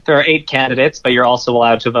 9. There are 8 candidates, but you're also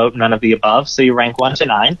allowed to vote none of the above. So you rank 1 to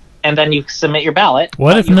 9, and then you submit your ballot.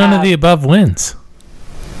 What if none of the above wins?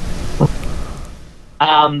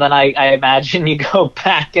 Then I imagine you go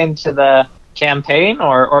back into the campaign,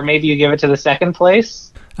 or maybe you give it to the second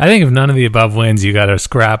place. I think if none of the above wins, you got to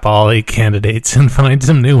scrap all 8 candidates and find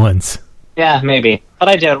some new ones. Yeah, maybe. But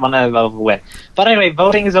I don't want to win. But anyway,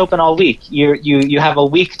 voting is open all week. You have a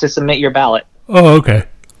week to submit your ballot. Oh, okay.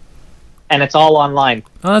 And it's all online.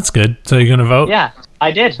 Oh, that's good. So you're going to vote? Yeah,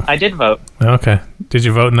 I did. I did vote. Okay. Did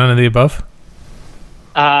you vote none of the above?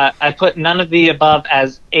 I put none of the above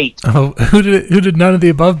as 8. Oh, who did none of the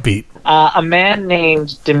above beat? A man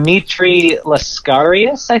named Dimitri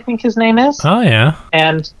Laskarius, I think his name is. Oh, yeah.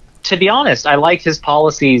 And to be honest, I like his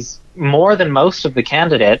policies more than most of the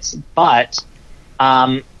candidates, but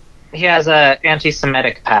he has a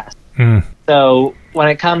anti-Semitic past. So when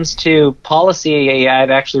it comes to policy, I'd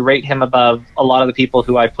actually rate him above a lot of the people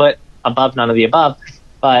who I put above none of the above.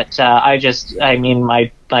 But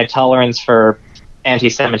my tolerance for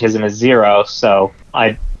anti-Semitism is 0, so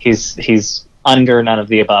he's under none of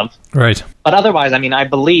the above. Right. But otherwise, I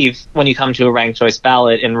believe when you come to a ranked choice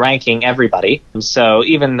ballot in ranking everybody. So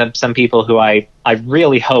even some people who I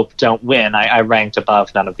really hope don't win, I ranked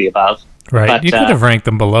above none of the above. Right. But, you could have ranked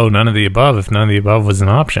them below none of the above if none of the above was an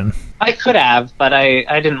option. I could have, but I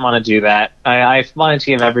didn't want to do that. I wanted to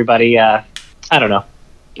give everybody, I don't know,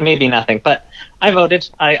 maybe nothing. But I voted.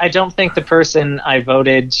 I don't think the person I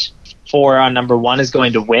voted for on number 1 is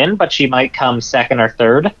going to win, but she might come second or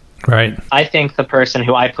third. Right. I think the person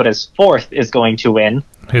who I put as 4th is going to win.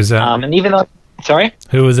 Who's that? And even though... Sorry?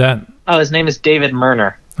 Who was that? Oh, his name is David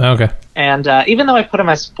Murner. Okay. And even though I put him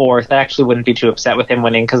as 4th, I actually wouldn't be too upset with him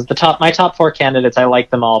winning, because my top 4 candidates, I like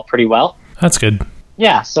them all pretty well. That's good.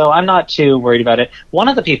 Yeah, so I'm not too worried about it. One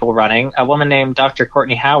of the people running, a woman named Dr.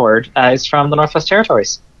 Courtney Howard, is from the Northwest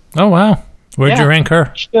Territories. Oh, wow. Where'd you rank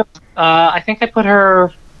her? I think I put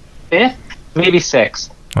her 5th, maybe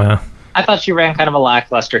 6th. Wow. I thought she ran kind of a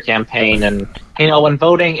lackluster campaign, and when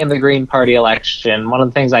voting in the Green Party election, one of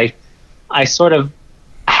the things I sort of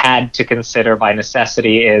had to consider by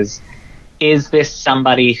necessity is this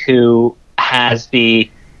somebody who has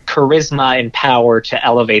the charisma and power to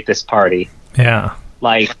elevate this party? Yeah.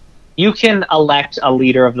 Like, you can elect a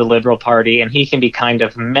leader of the Liberal Party and he can be kind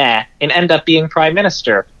of meh and end up being prime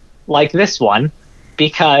minister, like this one,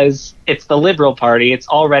 because it's the Liberal Party, it's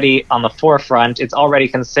already on the forefront, it's already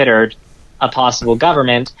considered a possible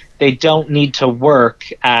government. They don't need to work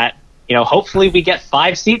at, hopefully we get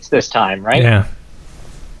 5 seats this time, right? Yeah.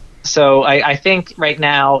 So I think right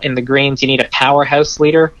now in the Greens you need a powerhouse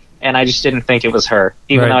leader, and I just didn't think it was her.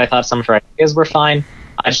 Even though I thought some of her ideas were fine,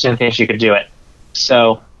 I just didn't think she could do it.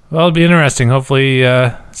 So... Well, it'll be interesting. Hopefully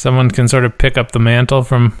someone can sort of pick up the mantle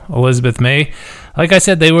from Elizabeth May. Like I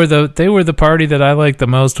said, they were the party that I liked the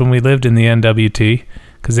most when we lived in the NWT,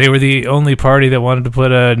 because they were the only party that wanted to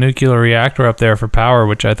put a nuclear reactor up there for power,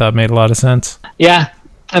 which I thought made a lot of sense. Yeah,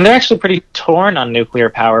 and they're actually pretty torn on nuclear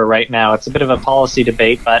power right now. It's a bit of a policy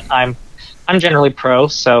debate, but I'm generally pro,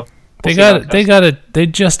 so they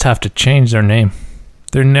just have to change their name.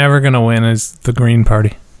 They're never going to win as the Green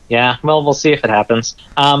Party. Yeah, well, we'll see if it happens.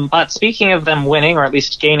 But speaking of them winning, or at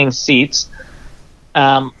least gaining seats,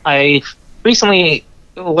 I recently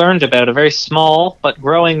learned about a very small but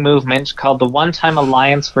growing movement called the One-Time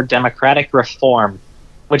Alliance for Democratic Reform,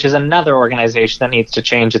 which is another organization that needs to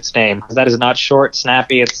change its name, because that is not short,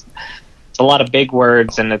 snappy. It's a lot of big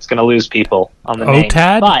words, and it's going to lose people on the name.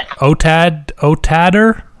 OTADR?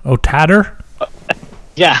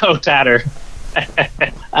 Yeah, OTADR.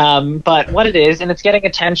 But what it is, and it's getting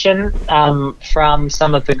attention from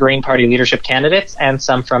some of the Green Party leadership candidates and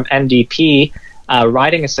some from NDP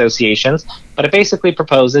riding associations, but it basically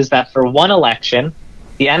proposes that for one election,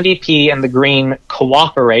 the NDP and the Green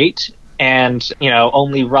cooperate and,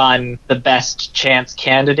 only run the best chance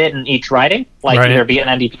candidate in each riding, either be an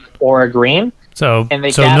NDP or a Green. So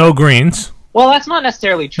no Greens. Well, that's not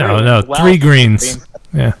necessarily true. No, 3 Greens.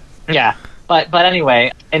 Yeah. Yeah. But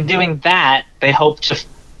anyway, in doing that, they hope to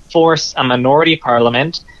force a minority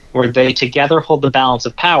parliament where they together hold the balance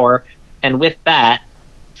of power, and with that,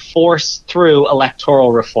 force through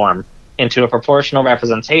electoral reform into a proportional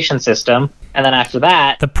representation system. And then after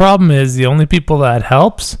that... The problem is the only people that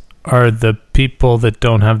helps are the people that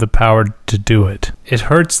don't have the power to do it. It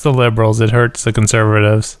hurts the Liberals. It hurts the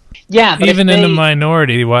Conservatives. Yeah, but even in the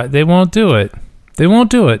minority, they won't do it. They won't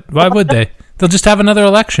do it. Why would they? They'll just have another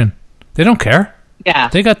election. They don't care. Yeah.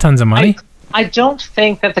 They got tons of money. I don't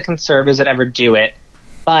think that the Conservatives would ever do it,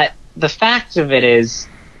 but the fact of it is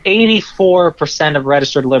 84% of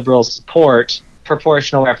registered Liberals support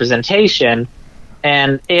proportional representation,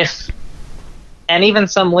 and even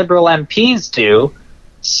some Liberal MPs do.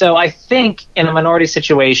 So I think in a minority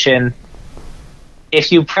situation,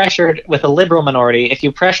 if you pressured with a Liberal minority, if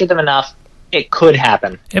you pressured them enough, it could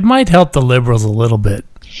happen. It might help the Liberals a little bit.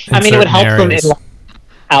 I mean, it would help them in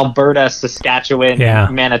Alberta, Saskatchewan,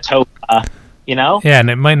 Manitoba, you know? Yeah, and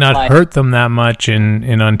it might not hurt them that much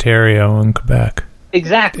in Ontario and Quebec.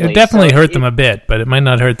 Exactly. It definitely hurt them a bit, but it might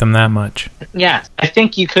not hurt them that much. Yeah, I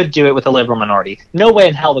think you could do it with a Liberal minority. No way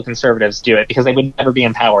in hell the Conservatives do it, because they would never be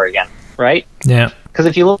in power again, right? Yeah. Because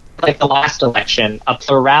if you look at like the last election, a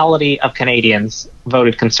plurality of Canadians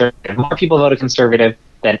voted Conservative. More people voted Conservative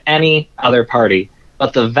than any other party.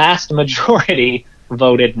 But the vast majority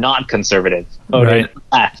voted not Conservative. Voted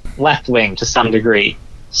left-wing to some degree.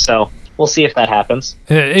 So we'll see if that happens.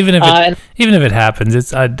 Even if it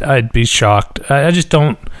happens, I'd be shocked. I just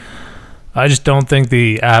don't think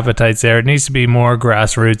the appetite's there. It needs to be more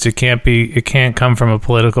grassroots. It can't come from a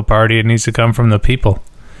political party. It needs to come from the people.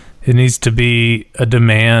 It needs to be a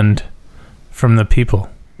demand from the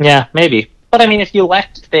people. Yeah, maybe. But I mean, if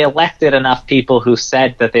they elected enough people who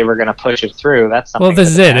said that they were going to push it through, that's something. Well, this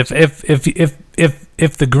is it.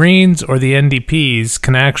 If the Greens or the NDPs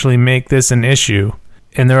can actually make this an issue,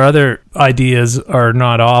 and their other ideas are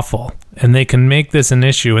not awful, and they can make this an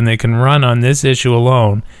issue, and they can run on this issue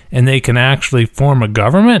alone, and they can actually form a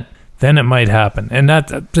government, then it might happen. And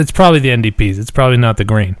it's probably the NDPs. It's probably not the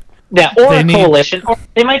Green. Yeah, or a coalition. Or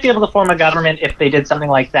they might be able to form a government if they did something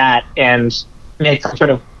like that and make some sort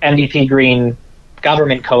of NDP Green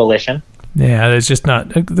government coalition. Yeah, it's just not.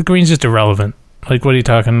 The Green's just irrelevant. Like, what are you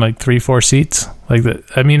talking? Like 3-4 seats?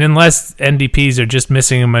 I mean, unless NDPs are just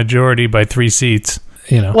missing a majority by 3 seats,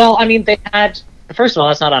 you know. Well, I mean, they had. First of all,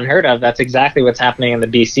 that's not unheard of. That's exactly what's happening in the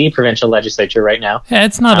BC provincial legislature right now. Yeah,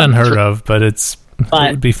 it's not unheard of, but it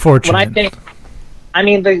would be fortunate. I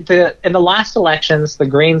mean, in the last elections, the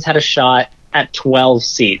Greens had a shot at 12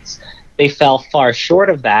 seats. They fell far short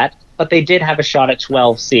of that, but they did have a shot at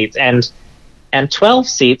 12 seats. And 12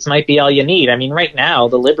 seats might be all you need. I mean, right now,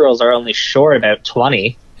 the Liberals are only short about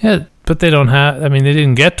 20. Yeah, but they don't have... I mean, they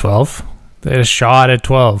didn't get 12. They had a shot at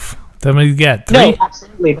 12. Then we get 3. No,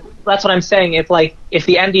 absolutely. That's what I'm saying. If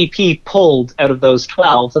the NDP pulled out of those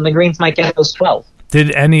 12, then the Greens might get those 12.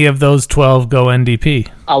 Did any of those 12 go NDP?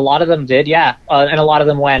 A lot of them did, yeah. And a lot of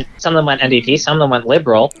them some of them went NDP, some of them went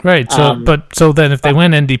Liberal. Right, so then if they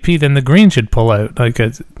went NDP, then the Greens should pull out.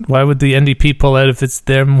 Why would the NDP pull out if it's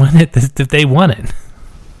them if they won it?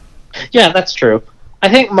 Yeah, that's true. I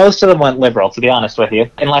think most of them went Liberal, to be honest with you,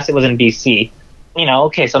 unless it was in BC. You know,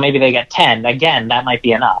 okay, so maybe they get 10. Again, that might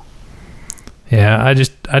be enough. Yeah,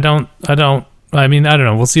 I don't know.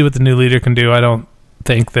 We'll see what the new leader can do. I don't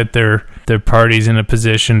think that their party's in a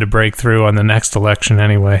position to break through on the next election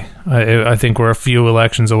anyway. I think we're a few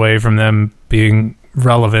elections away from them being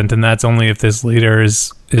relevant, and that's only if this leader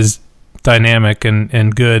is dynamic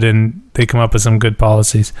and good, and they come up with some good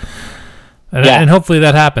policies. And hopefully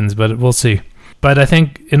that happens, but we'll see. But I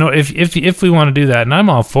think, you know, if we want to do that, and I'm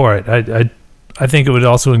all for it, I think it would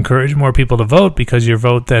also encourage more people to vote, because your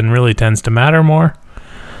vote then really tends to matter more.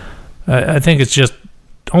 I think it's just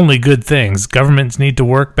only good things. Governments need to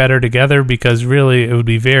work better together, because really it would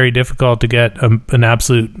be very difficult to get an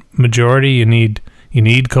absolute majority. You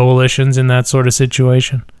need coalitions in that sort of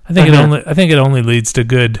situation. I think it only leads to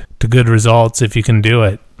good results if you can do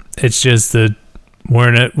it. It's just that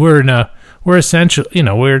we're essential. You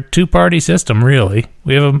know, we're a 2-party system, really.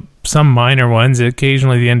 We have some minor ones.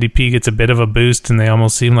 Occasionally the NDP gets a bit of a boost and they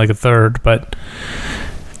almost seem like a third, but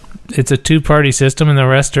it's a 2-party system, and the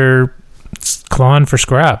rest are clawing for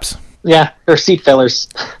scraps. Yeah, they're seat fillers.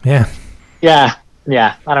 Yeah. Yeah.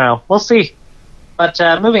 I don't know. We'll see. But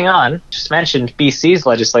moving on, just mentioned BC's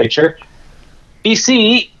legislature.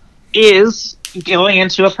 BC is going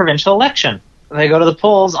into a provincial election. They go to the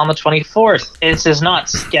polls on the 24th. This is not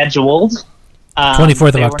scheduled.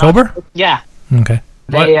 24th of October? Yeah. Okay.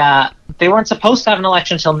 They weren't supposed to have an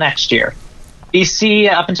election until next year. BC,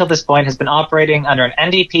 up until this point, has been operating under an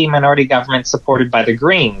NDP minority government supported by the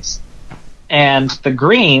Greens. And the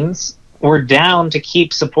Greens were down to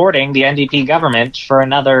keep supporting the NDP government for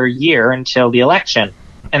another year until the election.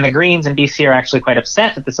 And the Greens in BC are actually quite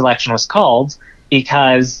upset that this election was called,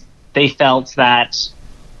 because they felt that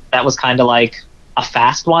was kind of like a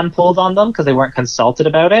fast one pulled on them, because they weren't consulted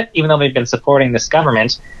about it, even though they've been supporting this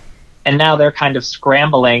government. And now they're kind of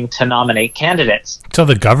scrambling to nominate candidates. So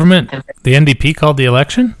the government, the NDP, called the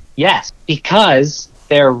election? Yes, because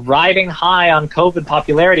they're riding high on COVID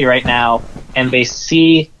popularity right now, and they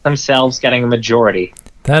see themselves getting a majority.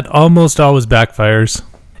 That almost always backfires.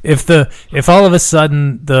 If all of a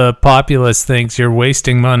sudden the populace thinks you're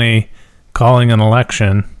wasting money calling an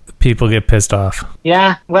election, people get pissed off.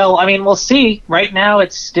 Yeah, well, I mean, we'll see. Right now,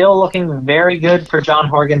 it's still looking very good for John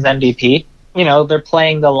Horgan's NDP. You know, they're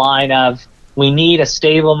playing the line of, we need a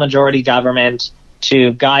stable majority government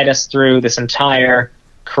to guide us through this entire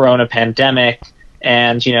corona pandemic.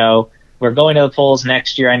 And, you know, we're going to the polls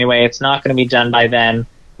next year anyway. It's not going to be done by then.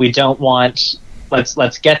 We don't want...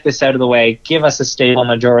 Let's get this out of the way. Give us a stable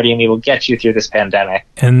majority, and we will get you through this pandemic.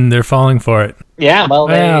 And they're falling for it. Yeah, well,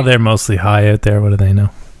 they're mostly high out there. What do they know?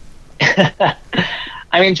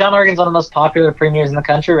 I mean, John Horgan's one of the most popular premiers in the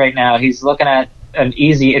country right now. He's looking at an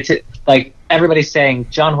easy... It's like everybody's saying,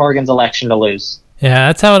 John Horgan's election to lose. Yeah,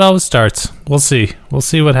 that's how it always starts. We'll see. We'll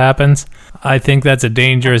see what happens. I think that's a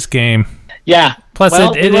dangerous game. Yeah. Plus,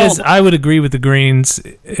 it is. I would agree with the Greens.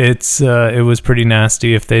 It was pretty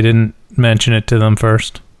nasty if they didn't mention it to them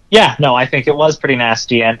first. Yeah, no, I think it was pretty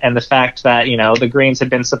nasty, and the fact that, you know, the Greens had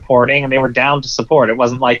been supporting and they were down to support. It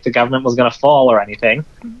wasn't like the government was going to fall or anything.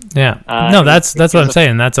 Yeah, no, that's what I'm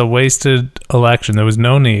saying. That's a wasted election. There was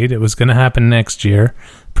no need. It was going to happen next year.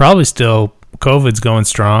 Probably still, COVID's going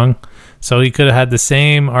strong, so he could have had the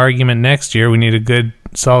same argument next year. We need a good,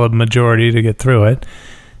 solid majority to get through it,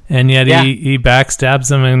 and yet he backstabs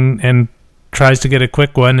them and tries to get a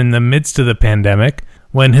quick one in the midst of the pandemic,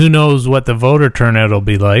 when who knows what the voter turnout will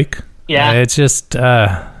be like. Yeah. It's just,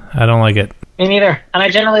 I don't like it. Me neither. And I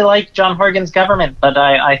generally like John Horgan's government, but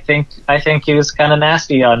I think he was kind of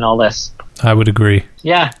nasty on all this. I would agree.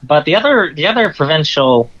 Yeah, but the other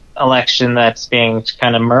provincial election that's being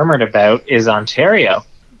kind of murmured about is Ontario,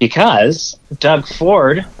 because Doug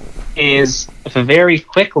Ford is very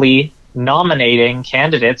quickly nominating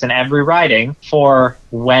candidates in every riding for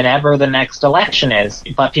whenever the next election is.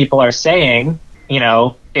 But people are saying, you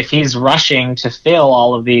know, if he's rushing to fill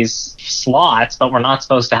all of these slots, but we're not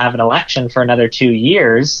supposed to have an election for another 2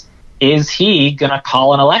 years, is he going to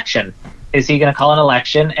call an election? Is he going to call an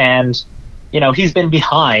election? And, you know, he's been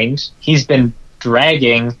behind. He's been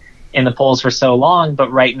dragging in the polls for so long,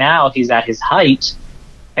 but right now he's at his height,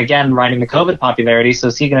 again, riding the COVID popularity. So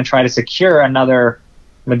is he going to try to secure another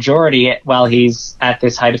majority while he's at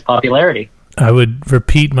this height of popularity? I would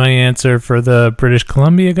repeat my answer for the British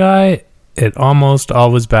Columbia guy. It almost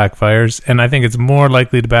always backfires, and I think it's more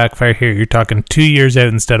likely to backfire here. You're talking 2 years out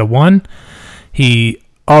instead of one. He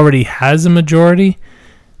already has a majority.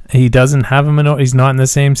 He doesn't have a minority. He's not in the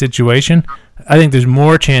same situation. I think there's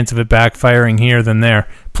more chance of it backfiring here than there.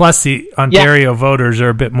 Plus, the Ontario voters are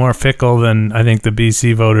a bit more fickle than I think the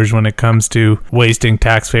BC voters when it comes to wasting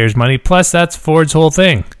taxpayers' money. Plus, that's Ford's whole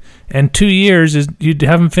thing. And 2 years is you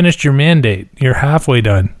haven't finished your mandate. You're halfway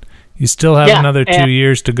done. You still have another 2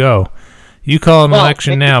 years to go. You call an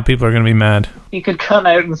election now, people are going to be mad. You could come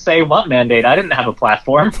out and say, what mandate? I didn't have a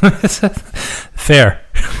platform. Fair.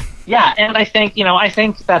 Yeah, and I think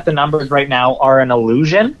that the numbers right now are an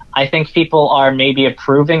illusion. I think people are maybe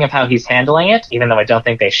approving of how he's handling it, even though I don't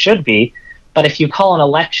think they should be. But if you call an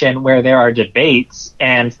election where there are debates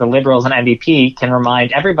and the Liberals and NDP can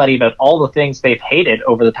remind everybody about all the things they've hated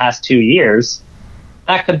over the past 2 years,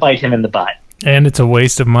 that could bite him in the butt. And it's a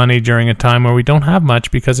waste of money during a time where we don't have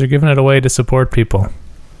much because they're giving it away to support people.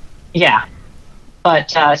 Yeah.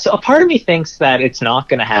 But so a part of me thinks that it's not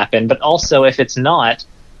going to happen. But also, if it's not,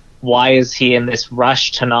 why is he in this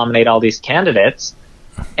rush to nominate all these candidates?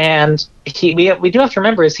 And we do have to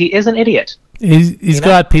remember is he is an idiot. He's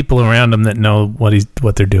got people around him that know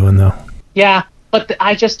what they're doing, though. Yeah, but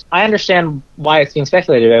I understand why it's being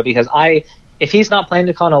speculated about, because if he's not planning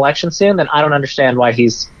to call an election soon, then I don't understand why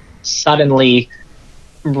he's suddenly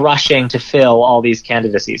rushing to fill all these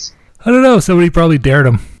candidacies. I don't know. Somebody probably dared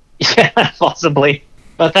him. Yeah, possibly.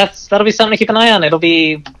 But that'll be something to keep an eye on. It'll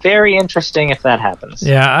be very interesting if that happens.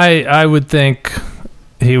 Yeah, I would think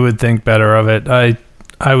he would think better of it.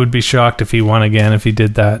 I would be shocked if he won again if he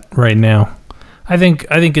did that right now. I think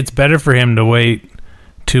it's better for him to wait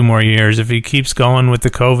 2 more years. If he keeps going with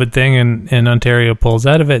the COVID thing and Ontario pulls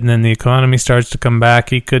out of it and then the economy starts to come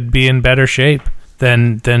back, he could be in better shape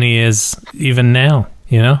than he is even now,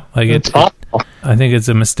 you know? Like I think it's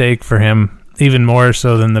a mistake for him, even more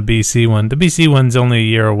so than the BC one. The BC one's only a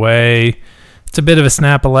year away. It's a bit of a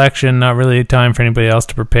snap election, not really a time for anybody else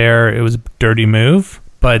to prepare. It was a dirty move,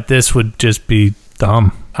 but this would just be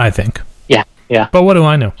dumb, I think. Yeah. But what do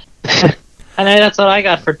I know? And that's what I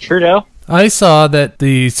got for Trudeau. I saw that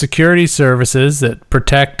the security services that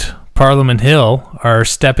protect Parliament Hill are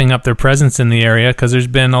stepping up their presence in the area because there's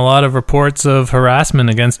been a lot of reports of harassment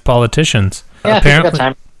against politicians. Yeah,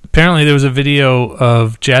 Apparently there was a video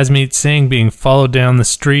of Jasmeet Singh being followed down the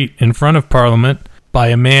street in front of Parliament by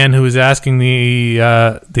a man who was asking the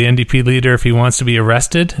NDP leader if he wants to be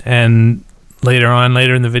arrested, and later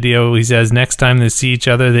in the video, he says next time they see each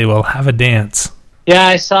other, they will have a dance. Yeah,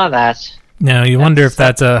 I saw that. Now, you wonder if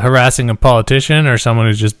that's harassing a politician or someone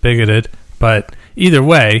who's just bigoted. But either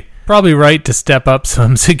way, probably right to step up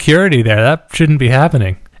some security there. That shouldn't be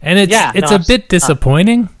happening. And it's a bit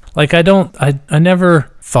disappointing. Like, I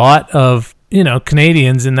never thought of,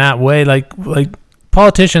 Canadians in that way. Like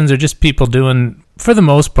politicians are just people doing, for the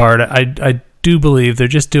most part, I do believe they're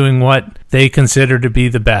just doing what they consider to be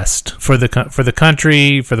the best for the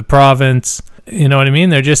country, for the province. You know what I mean?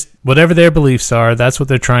 They're just, whatever their beliefs are, that's what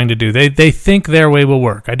they're trying to do. They think their way will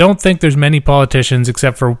work. I don't think there's many politicians,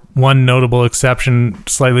 except for one notable exception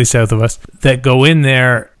slightly south of us, that go in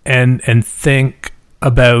there and think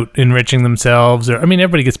about enriching themselves. Or, I mean,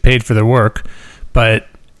 everybody gets paid for their work, but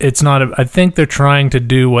it's not, I think they're trying to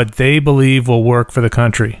do what they believe will work for the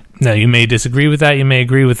country. Now, you may disagree with that, you may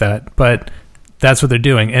agree with that, but that's what they're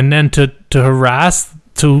doing. And then to harass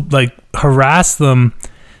them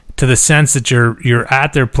to the sense that you're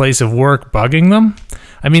at their place of work bugging them.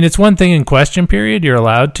 I mean, it's one thing in question period, you're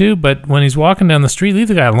allowed to, but when he's walking down the street, leave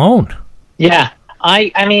the guy alone. Yeah,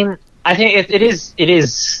 I mean, I think it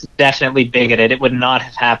is definitely bigoted. It would not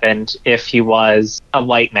have happened if he was a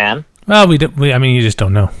white man. Well, I mean, you just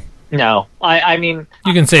don't know. No, I mean,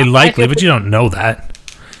 you can say likely, but you don't know that.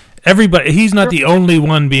 He's not the only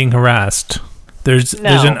one being harassed. There's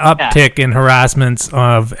an uptick in harassments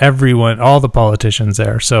of everyone, all the politicians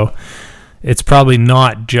there. So it's probably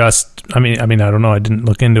not just. I mean, I don't know. I didn't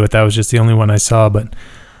look into it. That was just the only one I saw. But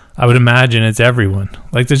I would imagine it's everyone.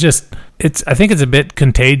 Like I think it's a bit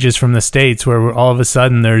contagious from the States, where all of a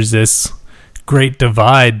sudden there's this great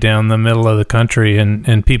divide down the middle of the country,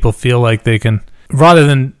 and people feel like they can, rather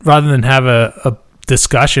than have a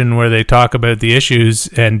discussion where they talk about the issues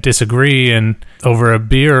and disagree and over a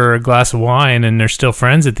beer or a glass of wine, and they're still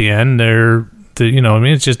friends at the end.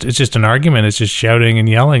 It's just an argument. It's just shouting and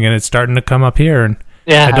yelling, and it's starting to come up here. And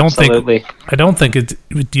yeah, I don't think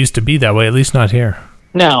it used to be that way. At least not here.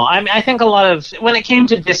 No, I think a lot of, when it came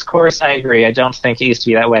to discourse, I agree. I don't think it used to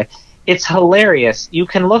be that way. It's hilarious. You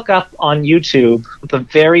can look up on YouTube the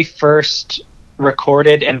very first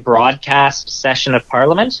recorded and broadcast session of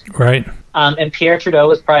Parliament. Right. And Pierre Trudeau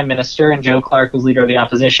was Prime Minister and Joe Clark was Leader of the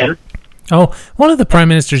Opposition. Oh, one of the Prime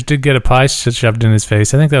Ministers did get a pie shoved in his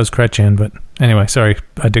face. I think that was Chrétien, but anyway, sorry,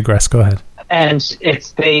 I digress. Go ahead. And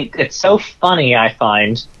it's so funny, I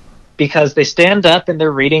find, because they stand up and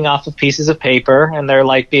they're reading off of pieces of paper and they're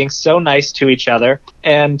like being so nice to each other,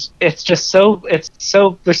 and it's just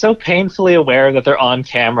they're so painfully aware that they're on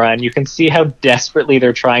camera, and you can see how desperately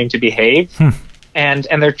they're trying to behave. And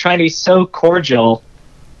they're trying to be so cordial,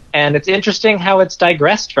 and it's interesting how it's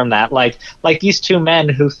digressed from that. Like these two men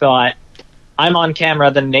who thought, I'm on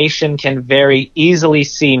camera, the nation can very easily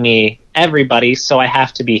see me, everybody, so I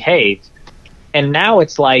have to behave. And now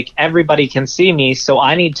it's like, everybody can see me, so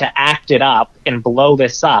I need to act it up and blow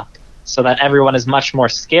this up so that everyone is much more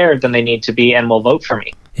scared than they need to be and will vote for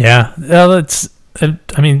me. Yeah, well, that's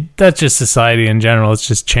just society in general. It's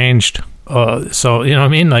just changed. So, you know what I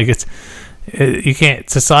mean? Like,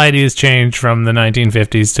 society has changed from the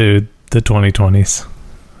 1950s to the 2020s.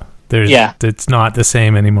 It's not the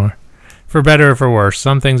same anymore. For better or for worse.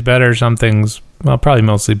 Some things better, some things, well, probably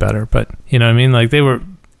mostly better. But, you know what I mean? Like,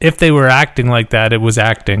 if they were acting like that, it was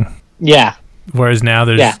acting. Yeah. Whereas now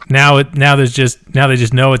now they just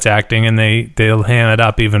know it's acting, and they'll ham it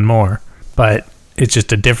up even more. But it's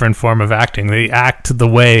just a different form of acting. They act the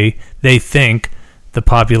way they think the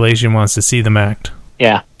population wants to see them act.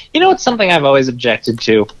 Yeah. You know, it's something I've always objected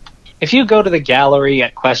to. If you go to the gallery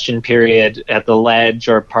at question period at the Ledge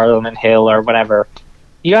or Parliament Hill or whatever,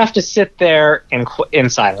 you have to sit there in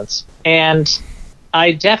silence. And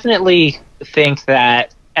I definitely think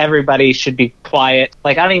that everybody should be quiet.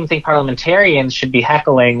 Like, I don't even think parliamentarians should be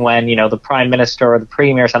heckling when, the Prime Minister or the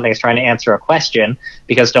Premier or something is trying to answer a question,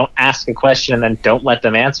 because don't ask a question and then don't let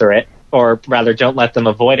them answer it, or rather don't let them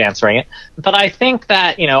avoid answering it. But I think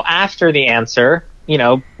that, after the answer,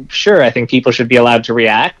 sure, I think people should be allowed to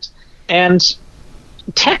react. And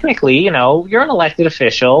technically, you're an elected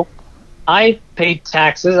official. I pay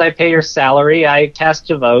taxes, I pay your salary, I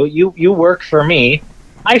cast a vote, you work for me.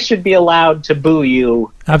 I should be allowed to boo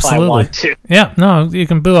you. Absolutely. If I want to. Yeah, no, you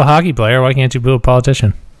can boo a hockey player. Why can't you boo a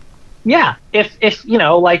politician? Yeah, if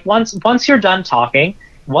once you're done talking,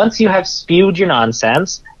 once you have spewed your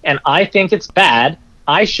nonsense, and I think it's bad,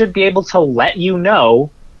 I should be able to let you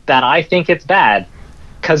know that I think it's bad,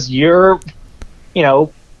 because you're,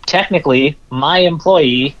 technically my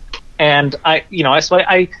employee, and I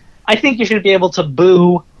think you should be able to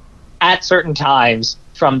boo at certain times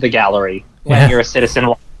from the gallery when you're a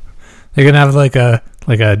citizen. They're gonna have like a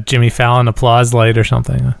like a Jimmy Fallon applause light or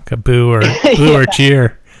something, like a boo or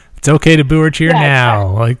cheer. It's okay to boo or cheer now.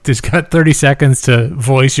 Exactly. Like, just got 30 seconds to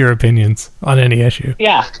voice your opinions on any issue.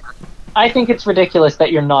 Yeah. I think it's ridiculous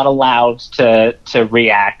that you're not allowed to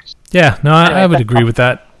react. Yeah, no, I would agree with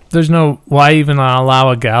that. There's why even allow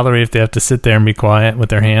a gallery if they have to sit there and be quiet with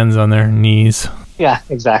their hands on their knees? Yeah,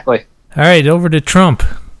 exactly. All right, over to Trump.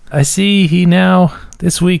 I see he now,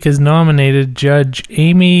 this week, has nominated Judge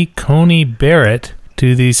Amy Coney Barrett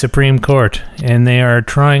to the Supreme Court, and they are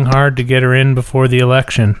trying hard to get her in before the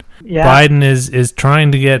election. Yeah. Biden is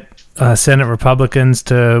trying to get Senate Republicans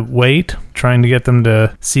to wait, trying to get them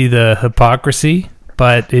to see the hypocrisy,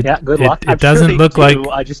 but it doesn't look like...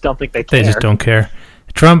 I just don't think they care. They just don't care.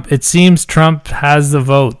 It seems Trump has the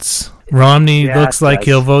votes. Romney looks like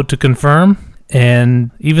he'll vote to confirm,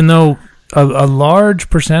 and even though a large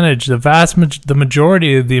percentage, the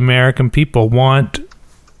majority of the American people want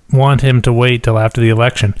him to wait till after the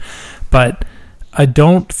election, but I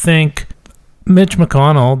don't think Mitch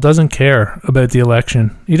McConnell doesn't care about the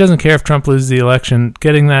election. He doesn't care if Trump loses the election.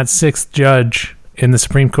 Getting that sixth judge in the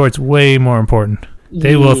Supreme Court's way more important.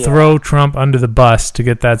 They will throw Trump under the bus to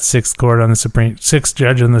get that sixth judge on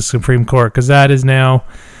the Supreme Court, because that is now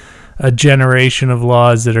a generation of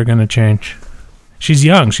laws that are going to change. She's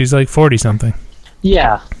young. She's like 40-something.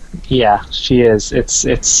 Yeah, she is. It's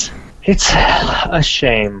a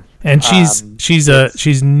shame. And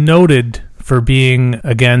she's noted for being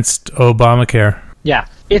against Obamacare. Yeah,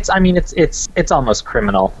 it's almost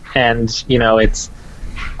criminal, and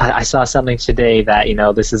I saw something today that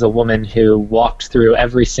this is a woman who walked through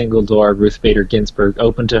every single door Ruth Bader Ginsburg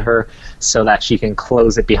opened to her so that she can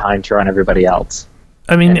close it behind her on everybody else.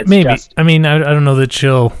 I mean, maybe. I don't know that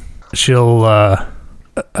she'll. I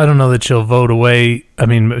don't know that she'll vote away. I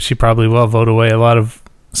mean, she probably will vote away a lot of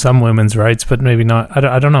some women's rights, but maybe not.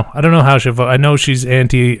 I don't know. I don't know how she'll vote. I know she's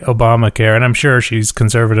anti-Obamacare, and I'm sure she's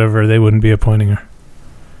conservative, or they wouldn't be appointing her.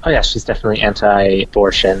 Oh yeah, she's definitely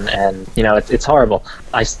anti-abortion, and it's horrible.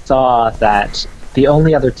 I saw that the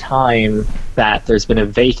only other time that there's been a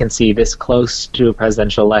vacancy this close to a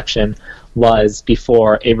presidential election was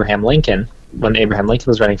before Abraham Lincoln, when Abraham Lincoln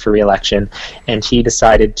was running for re-election, and he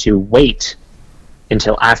decided to wait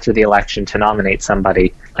until after the election to nominate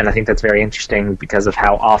somebody. And I think that's very interesting because of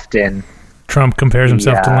how often Trump compares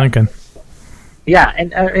himself to Lincoln. Yeah,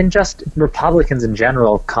 and just Republicans in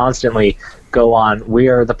general constantly go on, we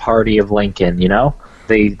are the party of Lincoln,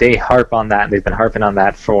 They harp on that, and they've been harping on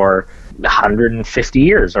that for 150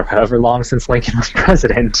 years, or however long since Lincoln was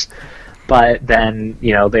president. But then,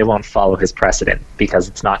 they won't follow his precedent because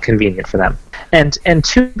it's not convenient for them. And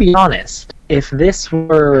to be honest, if this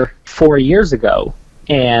were 4 years ago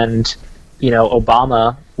and,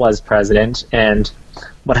 Obama was president, and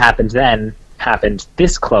what happened then happened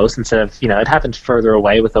this close instead of, it happened further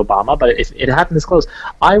away with Obama, but if it happened this close,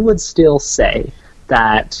 I would still say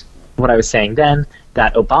that what I was saying then,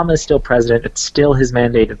 that Obama is still president, it's still his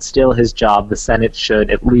mandate, it's still his job, the Senate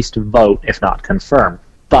should at least vote, if not confirm.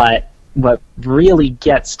 But what really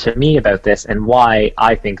gets to me about this, and why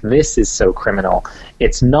I think this is so criminal,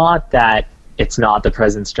 it's not that it's not the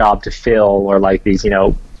president's job to fill, or like these,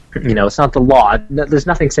 it's not the law. There's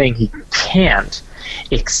nothing saying he can't,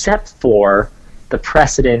 except for the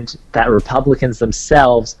precedent that Republicans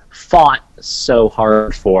themselves fought so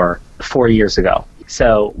hard for 4 years ago.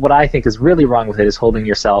 So what I think is really wrong with it is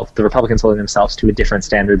the Republicans holding themselves to a different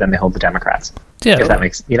standard than they hold the Democrats. Yeah. If that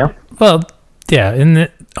makes, Well, yeah,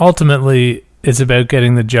 and ultimately it's about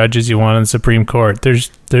getting the judges you want in the Supreme Court.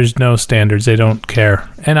 There's no standards. They don't care.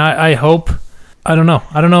 And I hope, I don't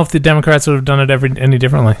know if the Democrats would have done it any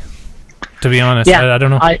differently, to be honest. Yeah, I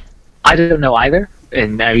don't know. I don't know either,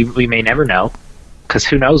 and we may never know, because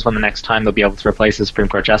who knows when the next time they'll be able to replace a Supreme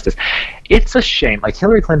Court justice. It's a shame. Like,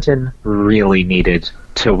 Hillary Clinton really needed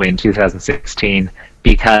to win 2016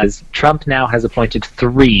 because Trump now has appointed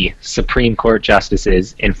 3 Supreme Court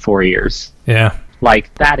justices in 4 years. Yeah.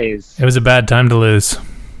 Like, that is... It was a bad time to lose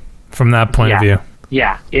from that point of view.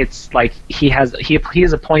 Yeah, it's like he has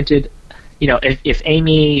appointed... if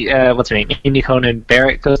Amy, what's her name, Amy Coney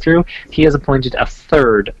Barrett goes through, he has appointed a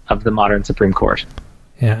third of the modern Supreme Court.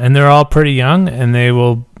 Yeah, and they're all pretty young, and they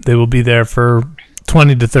will be there for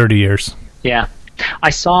 20 to 30 years. Yeah.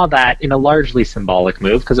 I saw that in a largely symbolic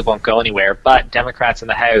move, because it won't go anywhere, but Democrats in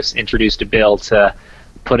the House introduced a bill to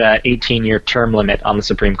put a 18-year term limit on the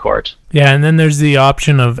Supreme Court. Yeah, and then there's the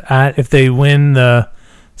option of, if they win the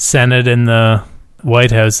Senate and the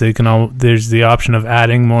White House, there's the option of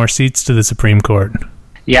adding more seats to the Supreme Court.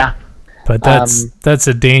 Yeah. But that's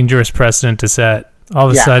a dangerous precedent to set. All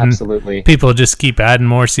of a sudden, absolutely. people just keep adding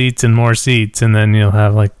more seats, and then you'll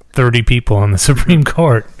have like 30 people on the Supreme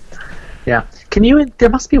Court. Yeah. There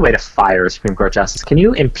must be a way to fire a Supreme Court justice. Can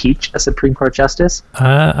you impeach a Supreme Court justice?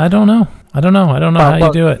 I don't know. I don't know how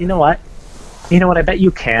you do it. You know what? I bet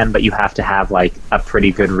you can, but you have to have like a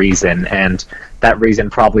pretty good reason, and that reason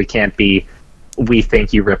probably can't be, we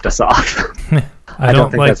think you ripped us off. I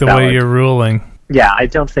don't like the way you're ruling. Yeah, I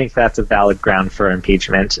don't think that's a valid ground for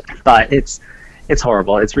impeachment, but it's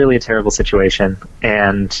horrible. It's really a terrible situation,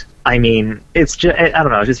 and I mean, it's just, I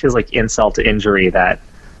don't know, it just feels like insult to injury that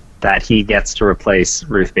he gets to replace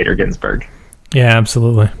Ruth Bader Ginsburg. Yeah,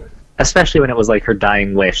 absolutely. Especially when it was like her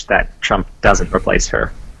dying wish that Trump doesn't replace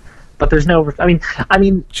her. But there's no, I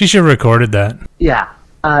mean, she should have recorded that. Yeah,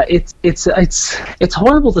 it's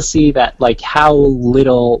horrible to see that, like, how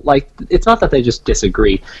little, like, it's not that they just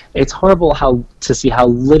disagree. It's horrible to see how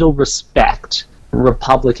little respect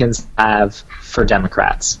Republicans have for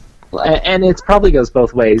Democrats. And it probably goes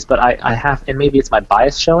both ways, but I have, and maybe it's my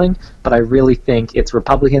bias showing, but I really think it's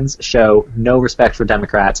Republicans show no respect for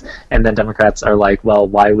Democrats, and then Democrats are like, well,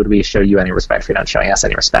 why would we show you any respect if you're not showing us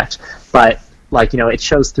any respect? But, like, it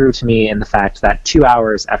shows through to me in the fact that 2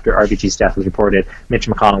 hours after RBG's death was reported, Mitch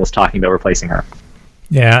McConnell was talking about replacing her.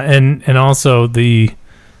 Yeah, and also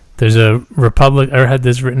there's a I had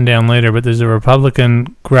this written down later, but there's a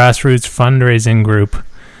Republican grassroots fundraising group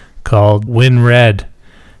called Win Red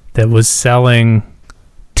that was selling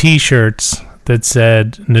T-shirts that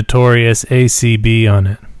said Notorious ACB on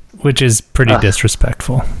it, which is pretty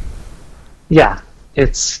disrespectful. Yeah,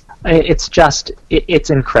 it's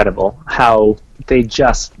incredible how they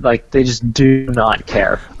just do not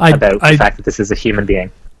care about the fact that this is a human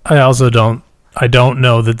being. I don't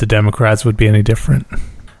know that the Democrats would be any different.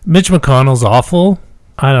 Mitch McConnell's awful.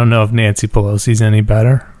 I don't know if Nancy Pelosi's any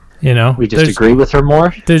better. We just agree with her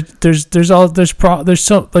more. There's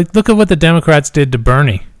so, like, look at what the Democrats did to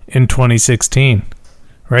Bernie in 2016,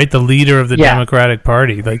 right? The leader of the Democratic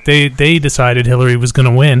Party. Like, they decided Hillary was going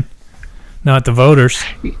to win, not the voters.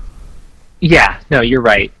 Yeah, no, you're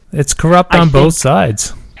right. It's corrupt on both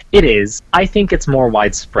sides. It is. I think it's more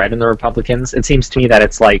widespread in the Republicans. It seems to me that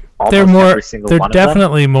it's like almost every single one of them. They're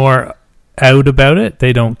definitely more out about it.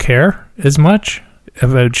 They don't care as much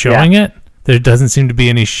about showing it. There doesn't seem to be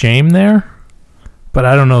any shame there, but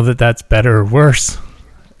I don't know that that's better or worse.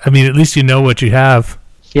 I mean, at least you know what you have.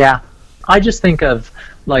 Yeah. I just think of,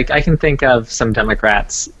 like, I can think of some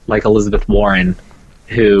Democrats, like Elizabeth Warren,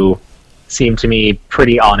 who seem to me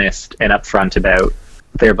pretty honest and upfront about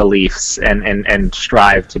their beliefs and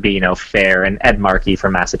strive to be, fair. And Ed Markey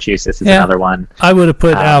from Massachusetts is another one. I would have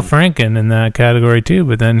put Al Franken in that category too,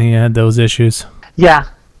 but then he had those issues. Yeah,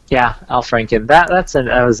 Al Franken. That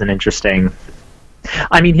was an interesting.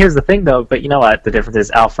 I mean, here's the thing, though. But you know what? The difference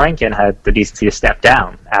is Al Franken had the decency to step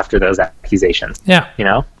down after those accusations. Yeah.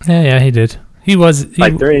 Yeah, he did.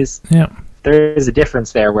 There is a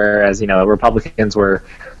difference there. Whereas Republicans were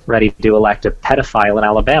ready to elect a pedophile in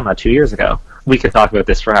Alabama 2 years ago. We could talk about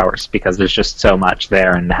this for hours because there's just so much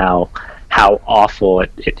there, and how awful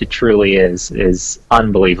it truly is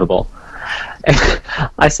unbelievable.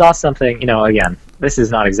 I saw something, again, this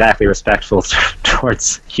is not exactly respectful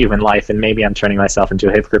towards human life, and maybe I'm turning myself into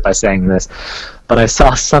a hypocrite by saying this, but I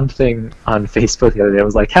saw something on Facebook the other day. It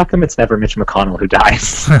was like, how come it's never Mitch McConnell who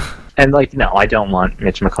dies? And, like, no, I don't want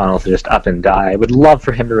Mitch McConnell to just up and die. I would love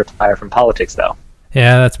for him to retire from politics, though.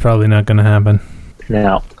 Yeah, that's probably not going to happen.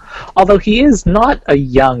 No. Although he is not a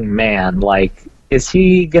young man. Like, is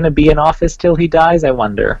he going to be in office till he dies, I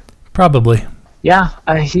wonder? Probably. Yeah,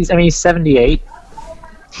 he's 78.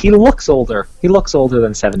 He looks older. He looks older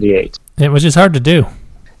than 78. Which is hard to do.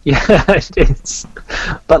 Yeah, it is.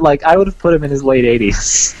 But, like, I would have put him in his late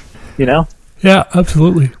 80s, Yeah,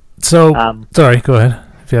 absolutely. So, sorry, go ahead.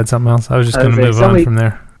 If you had something else. I was just going to move on from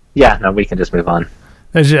there. Yeah, no, we can just move on.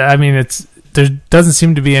 I mean, there doesn't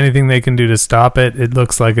seem to be anything they can do to stop it. It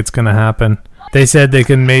looks like it's going to happen. They said they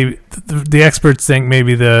can the experts think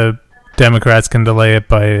maybe the Democrats can delay it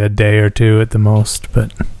by a day or two at the most,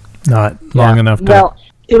 but not long enough to... Well,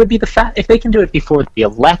 it would be if they can do it before the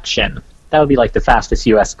election, that would be like the fastest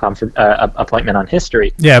U.S. appointment on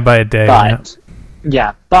history. Yeah, by a day.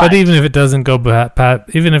 But even if it doesn't go,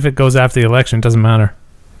 even if it goes after the election, it doesn't matter.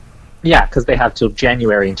 Yeah, because they have till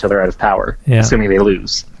January until they're out of power, assuming they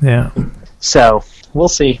lose. Yeah. So, we'll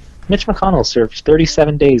see. Mitch McConnell served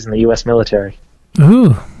 37 days in the U.S. military.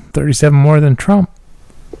 Ooh, 37 more than Trump.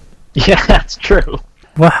 Yeah, that's true.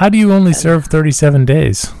 Well, how do you only serve 37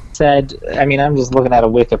 days? I'm just looking at a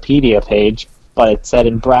Wikipedia page, but it said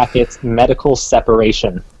in brackets, medical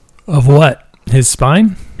separation. Of what? His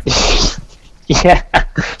spine? Yeah,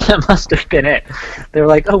 that must have been it. They were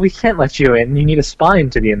like, "Oh, we can't let you in. You need a spine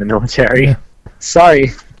to be in the military." Yeah.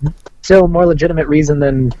 Sorry. Still more legitimate reason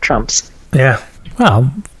than Trump's. Yeah.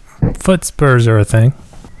 Well, foot spurs are a thing.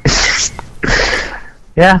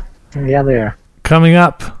 Yeah, they are. Coming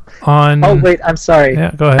up on... Oh, wait, I'm sorry.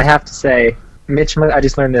 Yeah, go ahead. I have to say, I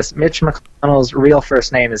just learned this. Mitch McConnell's real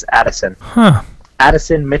first name is Addison. Huh.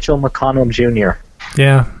 Addison Mitchell McConnell Jr.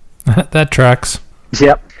 Yeah, that tracks.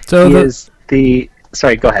 Yep. So he is the...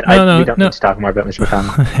 Sorry, go ahead. We don't need to talk more about Mitch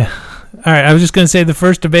McConnell. All right, I was just going to say the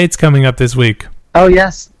first debate's coming up this week. Oh,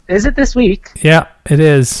 yes. Is it this week? Yeah, it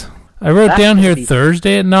is. I wrote That's down here gonna be-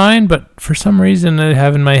 Thursday at 9, but for some reason I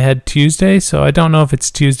have in my head Tuesday, so I don't know if it's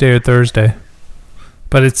Tuesday or Thursday.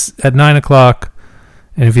 But it's at 9 o'clock,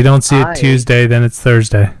 and if you don't see it Tuesday, then it's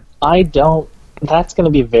Thursday. That's going to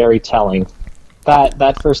be very telling.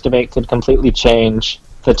 That first debate could completely change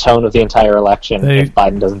the tone of the entire election if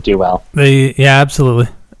Biden doesn't do well. Yeah, absolutely.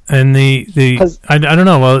 And I don't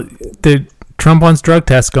know. Well, Trump wants drug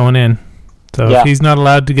tests going in, so if he's not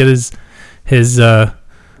allowed to get his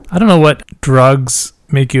I don't know what drugs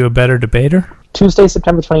make you a better debater. Tuesday,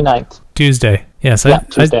 September 29th. Tuesday. Yes,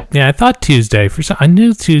 Tuesday. I thought Tuesday. I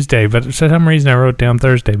knew Tuesday, but for some reason I wrote down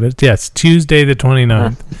Thursday. But yes, Tuesday the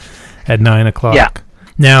 29th at 9 o'clock. Yeah.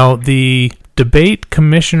 Now, the debate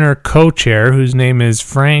commissioner co-chair, whose name is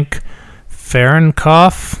Frank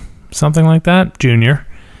Fahrenkopf, something like that, Jr.,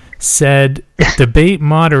 said debate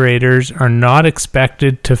moderators are not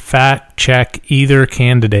expected to fact-check either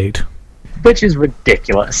candidate. Which is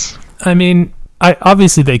ridiculous. I mean,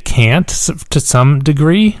 obviously they can't to some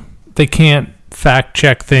degree. They can't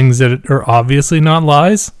fact-check things that are obviously not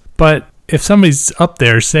lies. But if somebody's up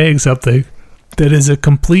there saying something that is a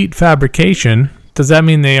complete fabrication, does that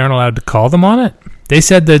mean they aren't allowed to call them on it? He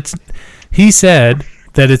said that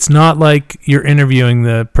it's not like you're interviewing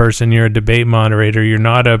the person. You're a debate moderator. You're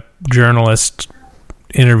not a journalist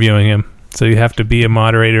interviewing him. So you have to be a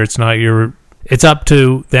moderator. It's not your... It's up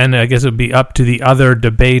to, then I guess it would be up to the other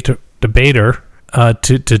debater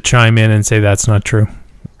to chime in and say that's not true.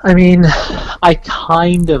 I mean, I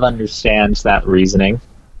kind of understand that reasoning.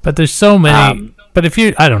 But there's so many... but if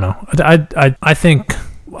you... I don't know. I think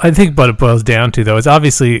what it boils down to, though, is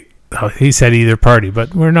obviously... he said either party,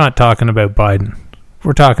 but we're not talking about Biden.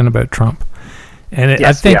 We're talking about Trump. And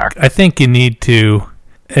yes, I think you need to...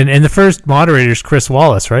 And the first moderator is Chris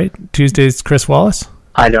Wallace, right? Tuesday's Chris Wallace?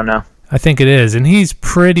 I don't know. I think it is. And he's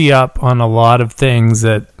pretty up on a lot of things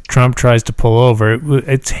that Trump tries to pull over.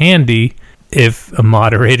 It's handy if a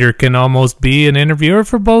moderator can almost be an interviewer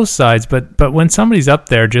for both sides. But when somebody's up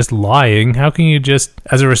there just lying, how can you just,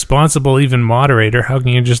 as a responsible even moderator, how can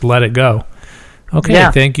you just let it go?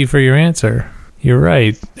 Okay, Thank you for your answer. You're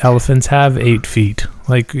right. Elephants have 8 feet.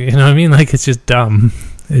 Like, you know what I mean? Like, it's just dumb.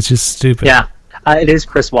 It's just stupid. Yeah, it is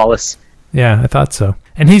Chris Wallace. Yeah, I thought so.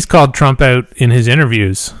 And he's called Trump out in his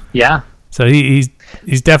interviews. Yeah. So he's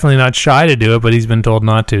definitely not shy to do it, but he's been told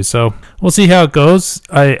not to. So we'll see how it goes.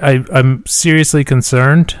 I'm seriously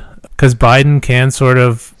concerned because Biden can sort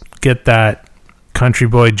of get that country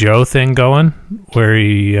boy Joe thing going where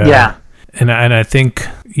he... And I think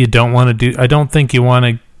you don't want to do... I don't think you want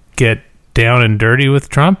to get down and dirty with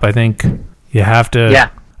Trump. I think you have to... Yeah.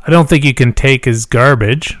 I don't think you can take his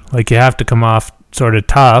garbage. Like, you have to come off sort of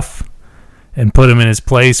tough and put him in his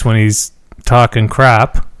place when he's talking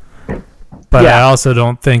crap. But I also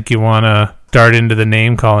don't think you want to start into the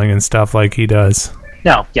name calling and stuff like he does.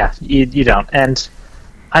 No, you don't. And,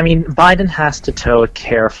 I mean, Biden has to toe a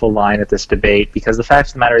careful line at this debate because the fact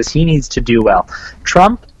of the matter is he needs to do well.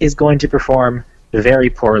 Trump is going to perform very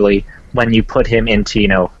poorly when you put him into,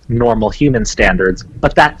 normal human standards,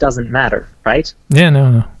 but that doesn't matter, right? Yeah,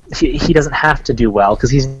 no. He doesn't have to do well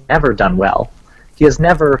because he's never done well. He has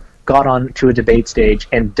never got on to a debate stage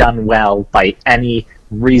and done well by any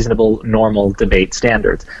reasonable, normal debate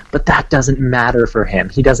standards. But that doesn't matter for him.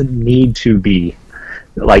 He doesn't need to be,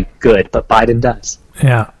 good, but Biden does.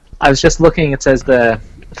 Yeah. I was just looking, it says the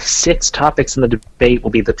 6 topics in the debate will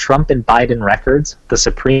be the Trump and Biden records, the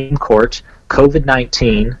Supreme Court,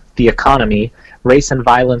 COVID-19, the economy, race and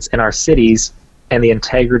violence in our cities, and the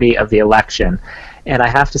integrity of the election. And I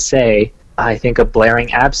have to say, I think a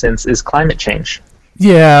blaring absence is climate change.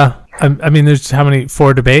 Yeah. I mean, there's how many?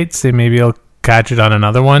 4 debates? Maybe he'll catch it on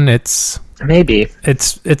another one. Maybe.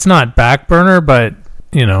 It's not back burner, but,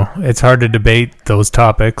 it's hard to debate those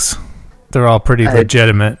topics. They're all pretty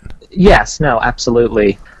legitimate. Yes, no,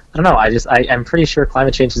 absolutely. I don't know. I'm pretty sure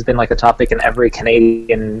climate change has been like a topic in every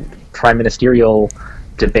Canadian prime ministerial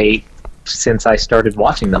debate since I started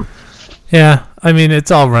watching them. Yeah, I mean,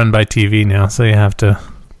 it's all run by TV now, so you have to...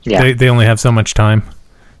 Yeah. They only have so much time.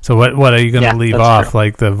 So what are you going to leave that's off? true.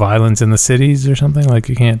 Like the violence in the cities or something? Like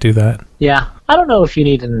you can't do that. Yeah, I don't know if you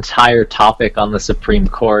need an entire topic on the Supreme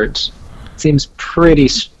Court. Seems pretty.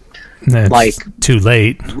 It's Like- too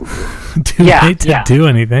late. Too Yeah, late to yeah. do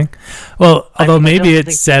anything. Well, although mean, I maybe don't it's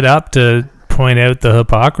think- set up to point out the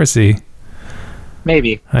hypocrisy.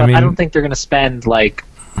 Maybe, I but mean- I don't think they're going to spend like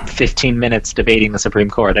 15 minutes debating the Supreme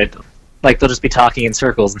Court. Like they'll just be talking in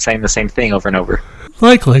circles and saying the same thing over and over.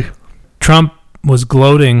 Likely. Trump was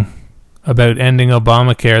gloating about ending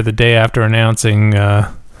Obamacare the day after announcing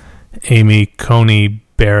Amy Coney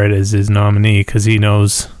Barrett as his nominee because he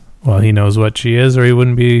knows what she is, or he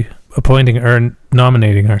wouldn't be appointing her and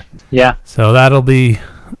nominating her. Yeah, So that'll be.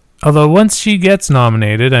 Although once she gets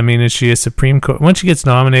nominated, I mean, is she a Supreme Court? Once she gets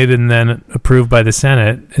nominated and then approved by the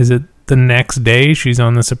Senate, is it the next day she's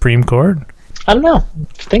on the Supreme Court? I don't know.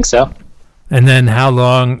 I think so. And then how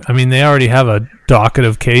long? I mean, they already have a docket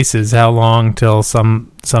of cases. How long till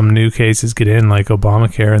some new cases get in, like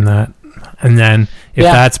Obamacare and that? And then if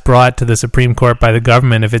Yeah. that's brought to the Supreme Court by the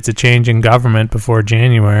government, if it's a change in government before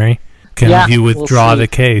January, can Yeah, you we'll withdraw see. the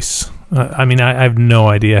case? I mean, I have no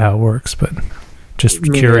idea how it works, but just Me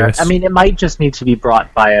neither. curious. I mean, it might just need to be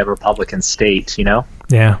brought by a Republican state. You know,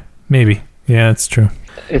 yeah, maybe. Yeah, that's true.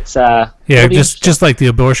 it's Yeah, it'll be just like the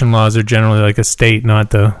abortion laws are generally like a state, not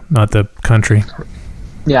the country.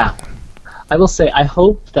 Yeah. I will say, I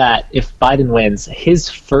hope that if Biden wins, his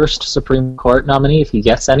first Supreme Court nominee, if he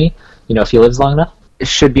gets any, if he lives long enough, it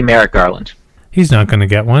should be Merrick Garland. He's not going to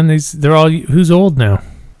get one. They're all who's old now.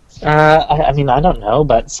 I mean, I don't know,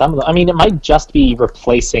 but some of them, I mean, it might just be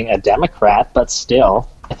replacing a Democrat, but still.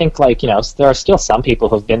 I think, there are still some people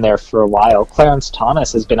who've been there for a while. Clarence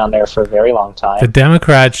Thomas has been on there for a very long time. The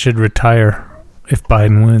Democrats should retire if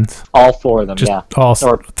Biden wins. All four of them, Just yeah. all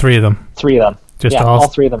Or three of them. three of them. Just yeah, all- all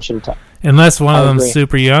three of them should retire. Unless one I of them's agree.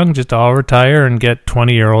 super young, just all retire and get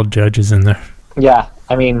 20-year-old judges in there. Yeah,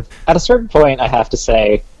 I mean, at a certain point, I have to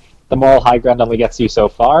say, the moral high ground only gets you so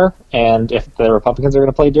far, and if the Republicans are going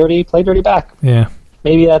to play dirty back. Yeah.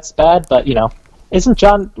 Maybe that's bad, but,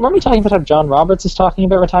 weren't we talking about how John Roberts is talking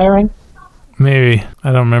about retiring? Maybe.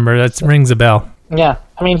 I don't remember. That rings a bell. Yeah,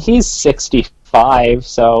 I mean, he's 65,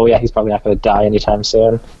 so yeah, he's probably not going to die anytime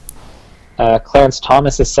soon. Clarence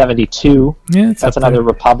Thomas is 72. Yeah, it's That's up another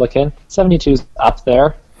Republican. 72's up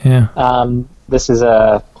there. there. Yeah. This is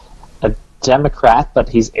a Democrat, but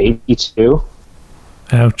he's 82.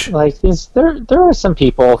 Ouch. Like, there are some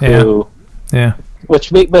people who... Yeah.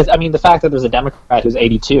 I mean, the fact that there's a Democrat who's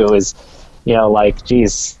 82 is,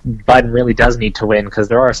 geez, Biden really does need to win, because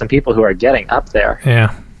there are some people who are getting up there.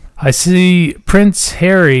 Yeah. I see Prince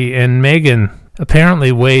Harry and Meghan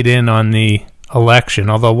apparently weighed in on the election,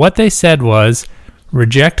 although what they said was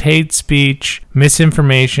reject hate speech,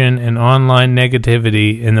 misinformation, and online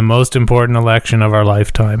negativity in the most important election of our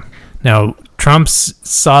lifetime. Now, the Trump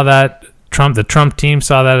team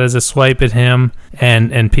saw that as a swipe at him,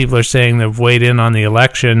 and people are saying they've weighed in on the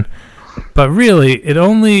election. But really, it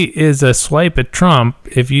only is a swipe at Trump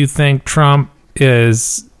if you think Trump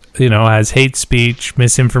is, has hate speech,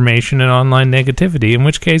 misinformation, and online negativity, in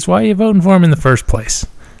which case, why are you voting for him in the first place?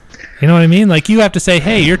 You know what I mean? Like, you have to say,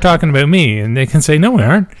 hey, you're talking about me. And they can say, no, we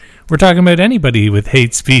aren't. We're talking about anybody with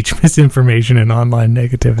hate speech, misinformation, and online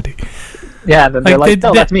negativity. Yeah, then they're Like,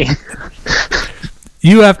 no, that's me.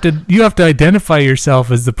 You have to identify yourself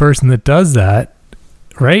as the person that does that,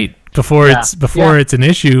 right? Before it's an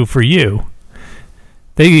issue for you.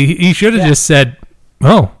 He should have just said,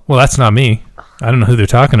 "Oh, well, that's not me. I don't know who they're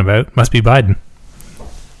talking about. Must be Biden."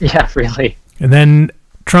 Yeah, really. And then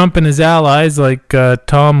Trump and his allies, like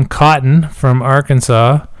Tom Cotton from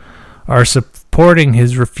Arkansas, are supporting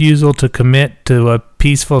his refusal to commit to a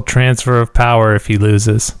peaceful transfer of power if he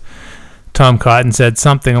loses. Tom Cotton said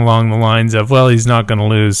something along the lines of, well, he's not going to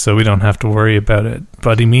lose, so we don't have to worry about it.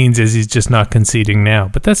 What he means is he's just not conceding now.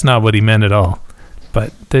 But that's not what he meant at all.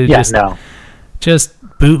 But they're just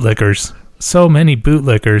bootlickers. So many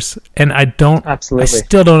bootlickers. And I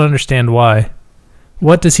still don't understand why.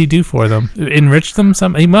 What does he do for them? Enrich them?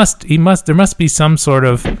 There must be some sort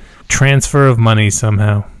of transfer of money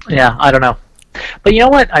somehow. Yeah, I don't know. But you know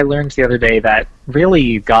what I learned the other day that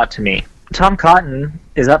really got to me? Tom Cotton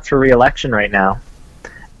is up for re-election right now,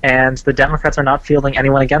 and the Democrats are not fielding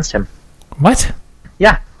anyone against him. What?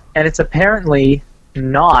 Yeah, and it's apparently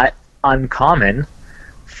not uncommon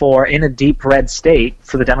in a deep red state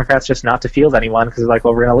for the Democrats just not to field anyone because they're like,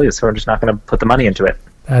 well, we're going to lose, so we're just not going to put the money into it.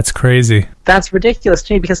 That's crazy. That's ridiculous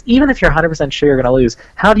to me, because even if you're 100% sure you're going to lose,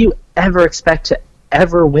 how do you ever expect to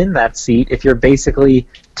ever win that seat if you're basically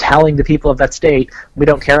telling the people of that state, we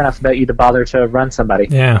don't care enough about you to bother to run somebody?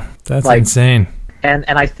 Yeah, that's insane. And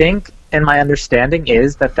I think and my understanding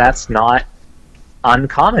is that that's not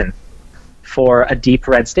uncommon for a deep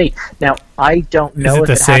red state. Now, I don't know if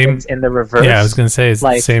it happens in the reverse. Yeah, I was going to say it's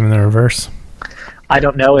the same in the reverse. I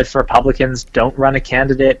don't know if Republicans don't run a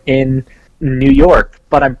candidate in New York,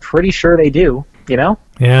 but I'm pretty sure they do, you know?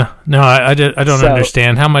 Yeah. No, I don't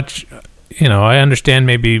understand how much, I understand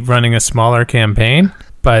maybe running a smaller campaign,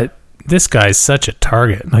 but this guy's such a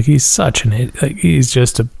target. Like, he's such he's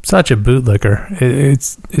just such a bootlicker.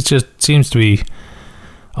 It just seems to be,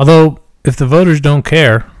 although if the voters don't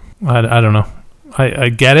care, I don't know. I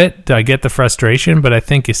get it. I get the frustration, but I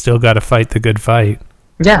think you still got to fight the good fight.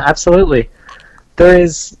 Yeah, absolutely. There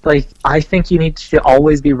is, I think you need to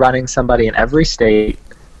always be running somebody in every state,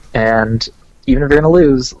 and even if you're going to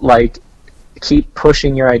lose, keep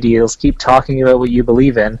pushing your ideals, keep talking about what you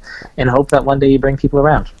believe in, and hope that one day you bring people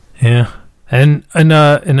around. Yeah. And in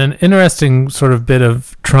an interesting sort of bit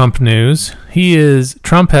of Trump news,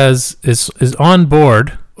 Trump is on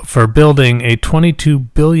board for building a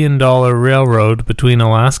 $22 billion railroad between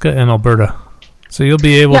Alaska and Alberta. So you'll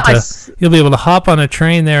be able to hop on a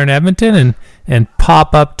train there in Edmonton and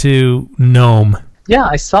pop up to Nome. Yeah,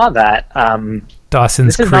 I saw that.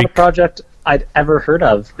 Dawson's Creek. This is not a project I'd ever heard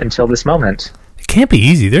of until this moment. It can't be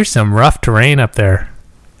easy. There's some rough terrain up there.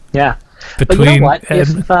 Yeah. But you know what?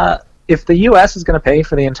 If the U.S. is going to pay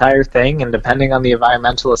for the entire thing, and depending on the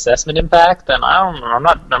environmental assessment impact, then I'm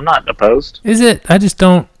not opposed. Is it?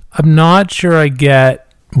 I'm not sure I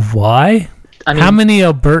get why. How many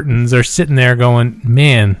Albertans are sitting there going,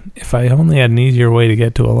 man, if I only had an easier way to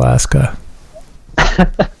get to Alaska?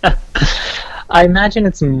 I imagine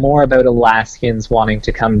it's more about Alaskans wanting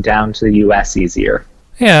to come down to the U.S. easier.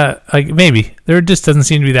 Yeah, maybe. There just doesn't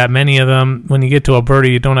seem to be that many of them. When you get to Alberta,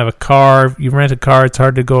 you don't have a car. You rent a car, it's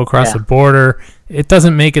hard to go across the border. It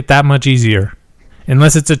doesn't make it that much easier.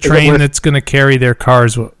 Unless it's a train that's going to carry their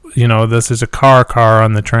cars. This is a car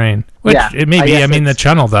on the train. Which it may be. The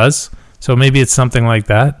channel does. So maybe it's something like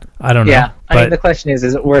that. I don't know. Yeah, the question is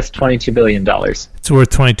it worth $22 billion? It's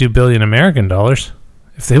worth $22 billion American dollars.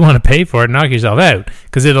 If they want to pay for it, knock yourself out.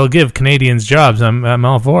 Because it'll give Canadians jobs. I'm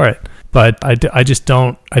all for it. But I just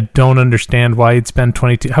don't understand why you'd spend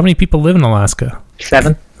 22. How many people live in Alaska?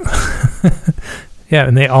 7. Yeah,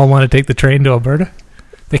 and they all want to take the train to Alberta?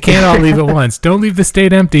 They can't all leave at once. Don't leave the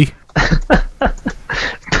state empty.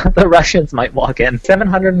 The Russians might walk in.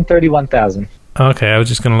 731,000. Okay, I was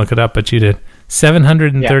just going to look it up, but you did.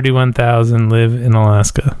 731,000 live in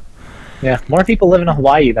Alaska. Yeah, more people live in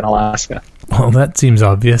Hawaii than Alaska. Well, that seems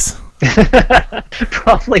obvious.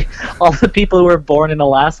 Probably all the people who were born in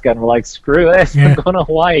Alaska and were like, screw this, I'm going to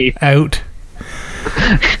Hawaii. Out.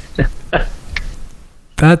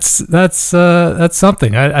 That's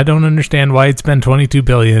something. I don't understand why it's been $22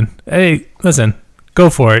 billion. Hey, listen, go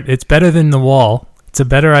for it. It's better than the wall. It's a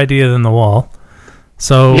better idea than the wall.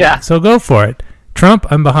 So go for it.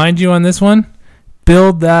 Trump, I'm behind you on this one.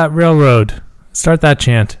 Build that railroad. Start that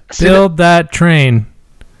chant. Build that train.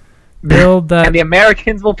 Build that. And the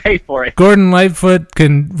Americans will pay for it. Gordon Lightfoot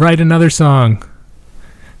can write another song.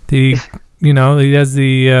 He has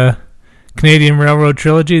the Canadian Railroad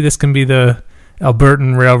Trilogy. This can be the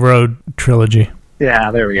Albertan Railroad Trilogy. Yeah,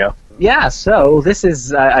 there we go. Yeah, so this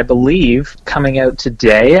is, I believe, coming out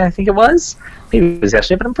today, I think it was. Maybe it was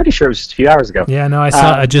yesterday, but I'm pretty sure it was just a few hours ago. Yeah, no,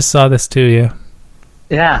 I just saw this too, yeah.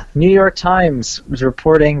 Yeah, New York Times was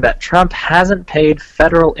reporting that Trump hasn't paid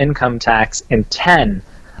federal income tax in 10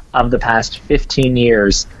 of the past 15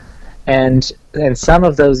 years. And in some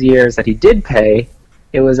of those years that he did pay,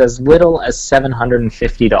 it was as little as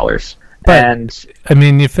 $750. But,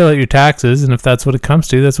 you fill out your taxes, and if that's what it comes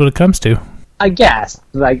to, that's what it comes to. I guess.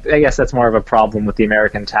 I guess that's more of a problem with the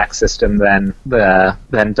American tax system than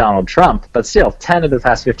Donald Trump. But still, 10 of the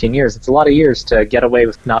past 15 years, it's a lot of years to get away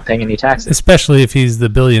with not paying any taxes. Especially if he's the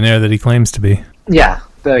billionaire that he claims to be. Yeah,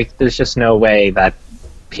 there's just no way that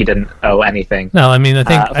he didn't owe anything. No, I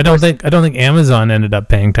don't think Amazon ended up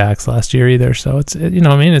paying tax last year either. So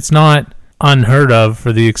it's not unheard of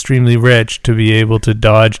for the extremely rich to be able to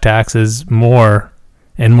dodge taxes more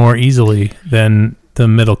and more easily than the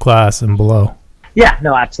middle class and below. Yeah,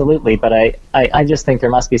 no, absolutely. But I just think there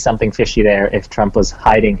must be something fishy there if Trump was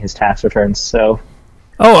hiding his tax returns so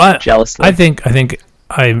jealously. I think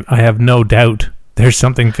I have no doubt there's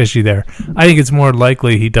something fishy there. I think it's more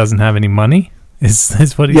likely he doesn't have any money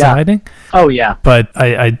is what he's hiding. Oh, yeah. But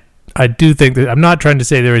I do think that, I'm not trying to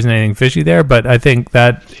say there isn't anything fishy there, but I think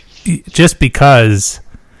that just because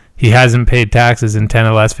he hasn't paid taxes in 10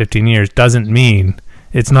 of the last 15 years doesn't mean,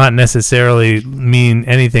 it's not necessarily mean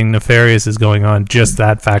anything nefarious is going on, just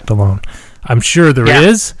that fact alone. I'm sure there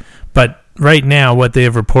is, but right now what they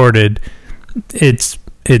have reported, it's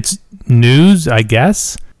news, I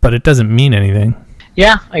guess, but it doesn't mean anything.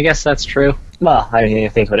 Yeah, I guess that's true. Well, I mean, I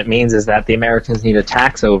think what it means is that the Americans need a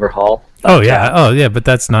tax overhaul. Oh yeah, but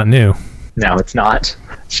that's not new. No, it's not.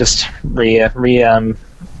 It's just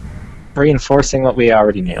reinforcing what we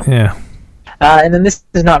already knew. Yeah. And then this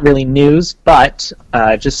is not really news, but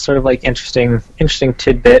just sort of like interesting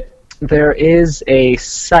tidbit. There is a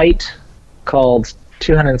site called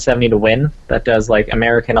 270 to Win that does like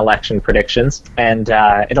American election predictions, and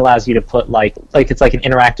it allows you to put like it's like an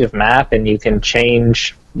interactive map, and you can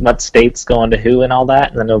change what states go into who and all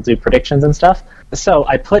that, and then it'll do predictions and stuff. So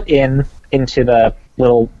I put into the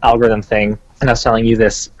little algorithm thing, and I was telling you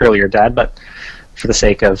this earlier, Dad, but for the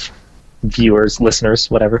sake of viewers, listeners,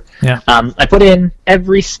 whatever. Yeah. I put in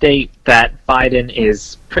every state that Biden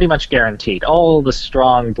is pretty much guaranteed. All the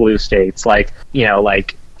strong blue states, like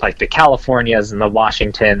the Californias and the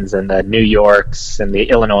Washingtons and the New Yorks and the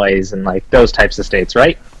Illinois and like those types of states,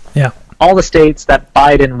 right? Yeah. All the states that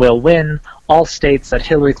Biden will win, all states that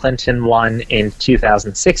Hillary Clinton won in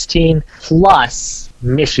 2016, plus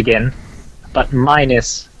Michigan, but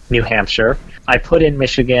minus New Hampshire. I put in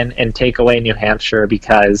Michigan and take away New Hampshire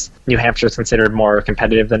because New Hampshire is considered more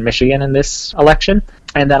competitive than Michigan in this election.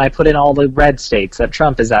 And then I put in all the red states that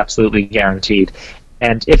Trump is absolutely guaranteed.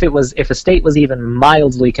 And if a state was even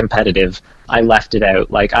mildly competitive, I left it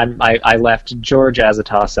out. Like I left Georgia as a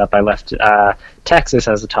toss-up. I left Texas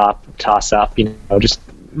as a toss-up. Just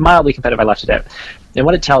mildly competitive. I left it out. And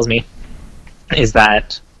what it tells me is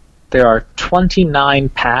that there are 29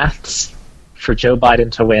 paths for Joe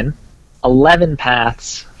Biden to win, 11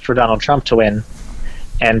 paths for Donald Trump to win,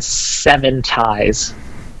 and 7 ties.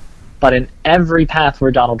 But in every path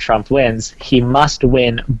where Donald Trump wins, he must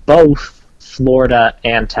win both Florida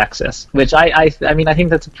and Texas, which I think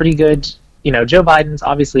that's a pretty good, Joe Biden's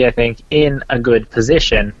obviously, I think, in a good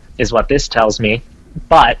position is what this tells me,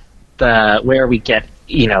 but where we get,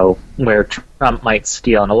 where Trump might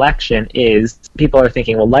steal an election is people are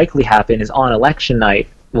thinking will likely happen is on election night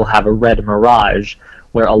we'll have a red mirage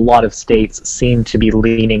where a lot of states seem to be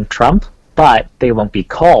leaning Trump, but they won't be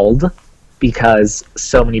called because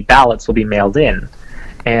so many ballots will be mailed in.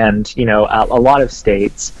 And, a lot of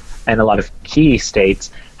states and a lot of key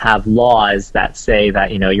states have laws that say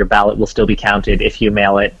that, your ballot will still be counted if you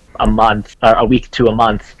mail it a week to a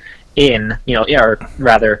month in, or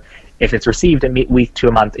rather, if it's received a week to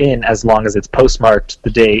a month in, as long as it's postmarked the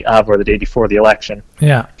day of or the day before the election.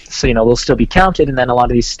 Yeah. So, they'll still be counted, and then a lot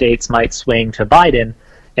of these states might swing to Biden,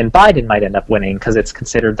 and Biden might end up winning because it's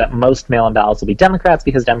considered that most mail-in ballots will be Democrats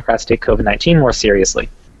because Democrats take COVID-19 more seriously.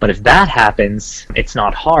 But if that happens, it's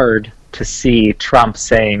not hard to see Trump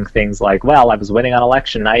saying things like, well, I was winning on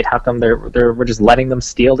election night, how come we're just letting them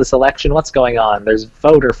steal this election? What's going on? There's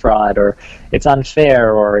voter fraud, or it's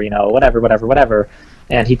unfair, or, whatever.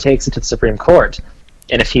 And he takes it to the Supreme Court.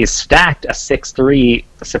 And if he's stacked a 6-3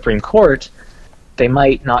 Supreme Court, they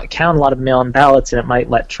might not count a lot of mail-in ballots, and it might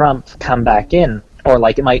let Trump come back in, or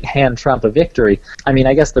like it might hand Trump a victory. I mean,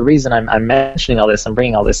 I guess the reason I'm mentioning all this, I'm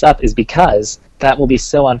bringing all this up, is because that will be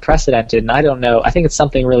so unprecedented, and I don't know, I think it's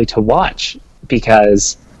something really to watch,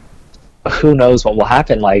 because who knows what will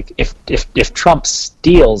happen. Like, if Trump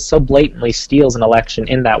so blatantly steals an election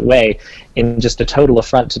in that way, in just a total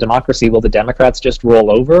affront to democracy, will the Democrats just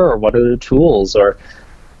roll over, or what are the tools? Or,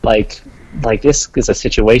 like this is a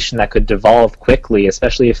situation that could devolve quickly,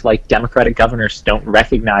 especially if, Democratic governors don't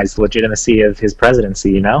recognize the legitimacy of his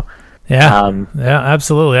presidency, Yeah,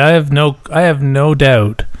 absolutely. I have no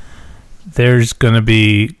doubt there's going to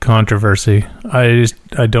be controversy. I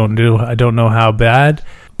don't know how bad,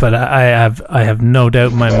 but I have no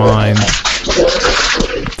doubt in my mind.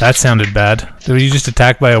 That sounded bad. Were you just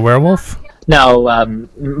attacked by a werewolf? No,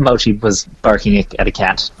 Mochi was barking at a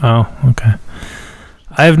cat. Oh, okay.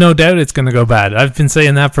 I have no doubt it's going to go bad. I've been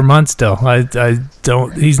saying that for months still.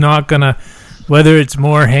 He's not going to, whether it's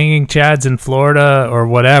more hanging chads in Florida or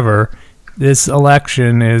whatever, this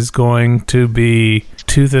election is going to be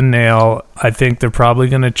tooth and nail. I think they're probably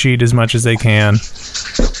going to cheat as much as they can.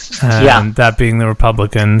 And that being the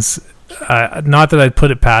Republicans. Not that I'd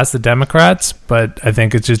put it past the Democrats, but I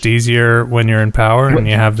think it's just easier when you're in power and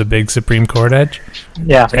you have the big Supreme Court edge.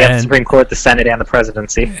 Yeah, the Supreme Court, the Senate, and the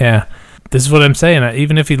presidency. Yeah. This is what I'm saying.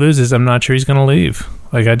 Even if he loses, I'm not sure he's going to leave.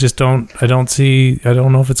 I don't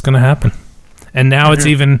know if it's going to happen. And now it's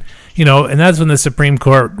even, and that's when the Supreme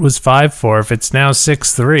Court was 5-4. If it's now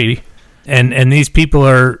 6-3, and these people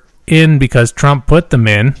are in because Trump put them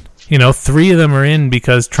in, 3 of them are in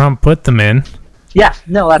because Trump put them in. Yeah,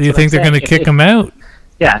 no, that's. Do you think they're going to kick them out?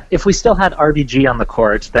 Yeah, if we still had RBG on the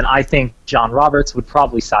court, then I think John Roberts would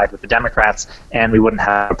probably side with the Democrats, and we wouldn't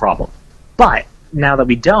have a problem. But now that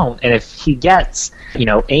we don't, and if he gets,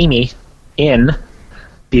 Amy in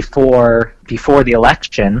before the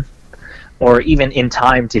election, or even in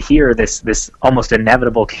time to hear this almost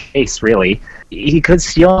inevitable case, really, he could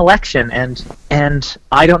steal an election, and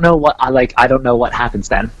I don't know what happens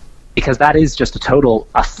then, because that is just a total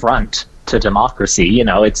affront to democracy.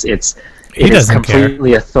 It is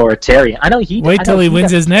completely authoritarian. I know he. Wait till he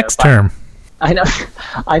wins his next term.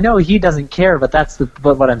 I know he doesn't care, but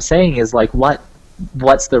but what I'm saying is, like,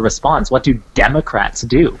 what's the response? What do Democrats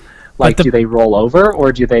do? Like, do they roll over,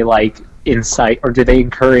 or do they incite, or do they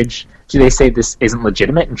encourage? Do they say this isn't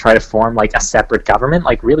legitimate and try to form like a separate government?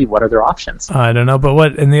 Like, really, what are their options? I don't know,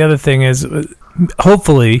 but and the other thing is,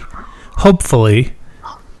 hopefully,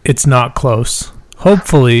 it's not close.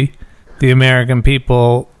 Hopefully, the American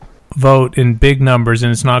people vote in big numbers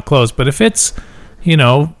and it's not close. But if it's,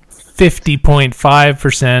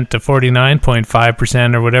 50.5% to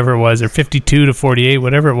 49.5% or whatever it was, or 52 to 48,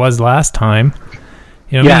 whatever it was last time,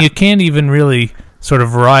 I mean, you can't even really sort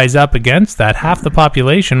of rise up against that. Half the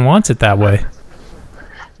population wants it that way.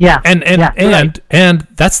 Yeah. And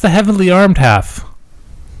that's the heavily armed half.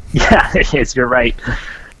 Yeah, it is. You're right.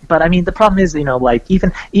 But I mean, the problem is,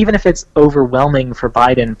 even if it's overwhelming for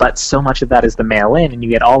Biden, but so much of that is the mail-in, and you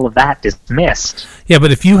get all of that dismissed. Yeah,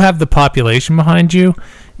 but if you have the population behind you,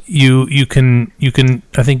 you can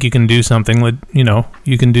I think you can do something.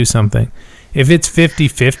 You can do something. If it's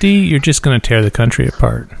 50-50, you're just going to tear the country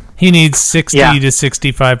apart. He needs 60 to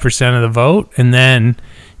 65% of the vote, and then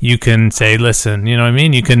you can say, listen, you know what I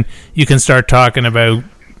mean? You can start talking about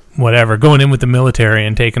whatever, going in with the military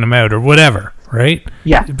and taking them out or whatever, right?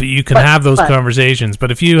 Yeah. But you can have those conversations.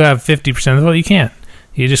 But if you have 50% of the vote, you can't.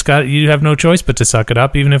 You have no choice but to suck it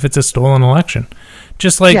up, even if it's a stolen election.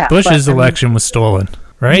 Just like Bush's election was stolen,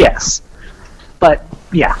 right? Yes. But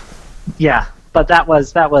but that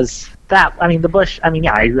was that. I mean, the Bush. I mean,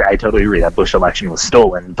 I totally agree that Bush election was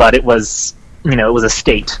stolen, but it was, it was a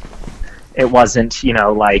state. It wasn't,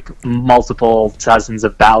 like multiple dozens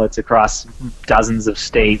of ballots across dozens of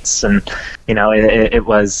states, and it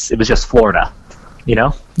was just Florida,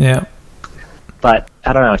 Yeah. But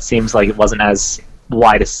I don't know. It seems like it wasn't as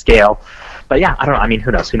wide a scale. But yeah, I don't know. I mean,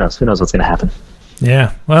 who knows? Who knows what's going to happen?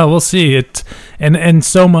 Yeah. Well, we'll see. And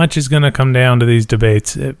so much is going to come down to these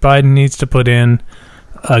debates. Biden needs to put in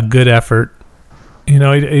a good effort.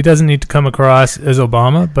 He doesn't need to come across as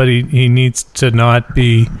Obama, but he needs to not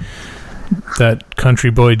be that country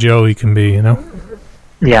boy Joe he can be,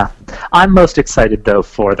 Yeah. I'm most excited, though,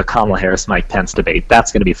 for the Kamala Harris-Mike Pence debate.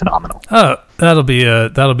 That's going to be phenomenal. Oh, that'll be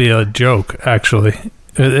a joke, actually.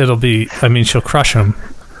 It'll be, I mean, she'll crush him.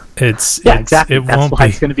 Exactly. That's why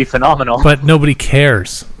it's going to be phenomenal. But nobody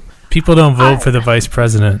cares. People don't vote for the vice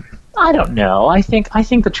president. I don't know. I think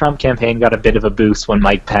the Trump campaign got a bit of a boost when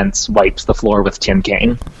Mike Pence wipes the floor with Tim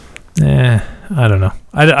Kaine. I don't know.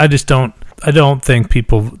 I just don't. I don't think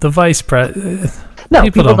people. The vice president. No,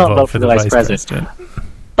 people don't vote for the vice president.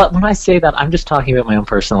 But when I say that, I'm just talking about my own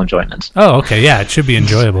personal enjoyment. Oh, okay. Yeah, it should be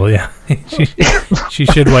enjoyable. Yeah, she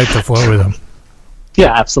should wipe the floor with him.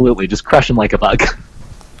 Yeah, absolutely. Just crush him like a bug.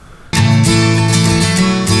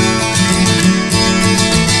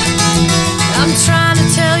 I'm trying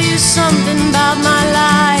to tell you something about my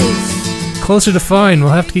life. Closer to fine.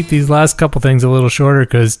 We'll have to keep these last couple things a little shorter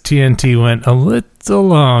because TNT went a little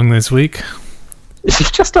long this week.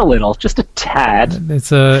 Just a little, just a tad.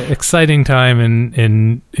 It's a exciting time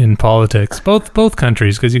in politics, both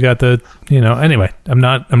countries, because you got the Anyway, I'm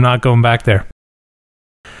not going back there.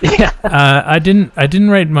 Yeah. I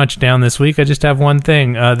didn't write much down this week. I just have one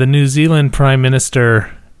thing. The New Zealand Prime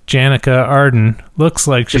Minister Jacinda Ardern looks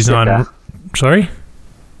like she's on. Sorry?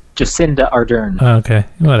 Jacinda Ardern. Okay,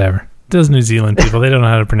 whatever. Those New Zealand people, they don't know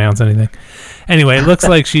how to pronounce anything. Anyway, it looks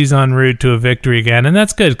like she's en route to a victory again, and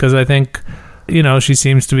that's good because I think, she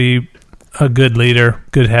seems to be a good leader,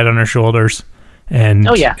 good head on her shoulders, and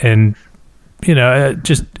and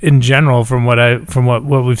just in general from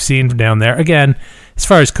what we've seen down there. Again, as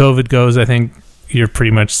far as COVID goes, I think you're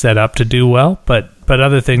pretty much set up to do well, but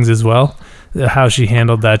other things as well. How she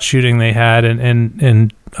handled that shooting they had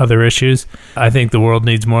and other issues. I think the world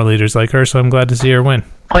needs more leaders like her, so I'm glad to see her win.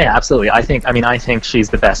 Oh yeah, absolutely. I think she's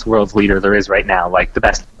the best world leader there is right now. Like the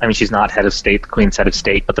best. I mean, she's not head of state, the Queen's head of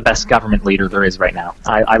state, but the best government leader there is right now.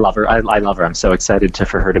 I love her. I love her. I'm so excited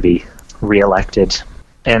for her to be reelected,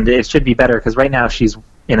 and it should be better because right now she's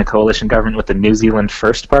in a coalition government with the New Zealand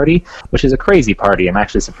First Party, which is a crazy party. I'm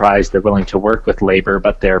actually surprised they're willing to work with Labour,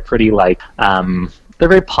 but they're pretty they're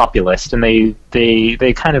very populist, and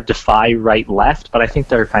they kind of defy right-left, but I think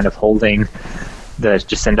they're kind of holding the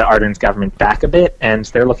Jacinda Ardern's government back a bit, and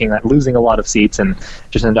they're looking at losing a lot of seats, and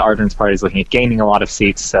Jacinda Ardern's party is looking at gaining a lot of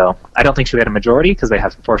seats. So I don't think she'll get a majority because they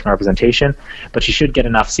have proportional representation, but she should get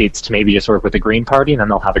enough seats to maybe just work with the Green Party, and then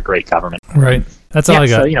they'll have a great government. Right. That's all I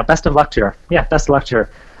got. So, best of luck to her. Yeah, best of luck to her.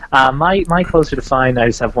 My closer to fine, I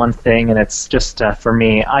just have one thing, and it's just for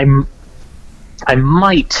me. I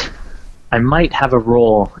might have a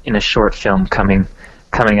role in a short film coming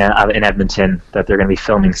out in Edmonton that they're going to be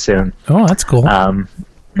filming soon. Oh, that's cool.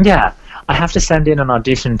 Yeah, I have to send in an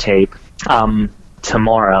audition tape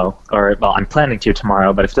tomorrow, I'm planning to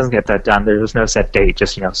tomorrow, but if it doesn't get that done, there's no set date,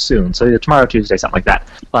 just soon. So either tomorrow, Tuesday, something like that.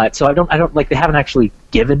 But so I don't like, they haven't actually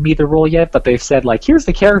given me the role yet, but they've said like, here's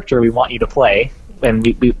the character we want you to play, and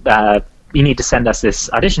you need to send us this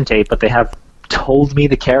audition tape, but they have told me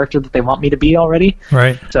the character that they want me to be already.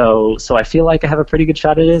 Right. So I feel like I have a pretty good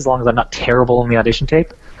shot at it, as long as I'm not terrible in the audition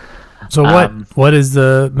tape. So what is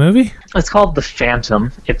the movie? It's called The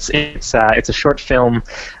Phantom. It's a short film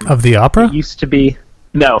Of the opera? It used to be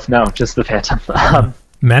no, just The Phantom.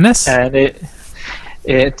 Menace? And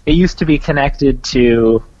it used to be connected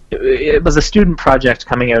to. It was a student project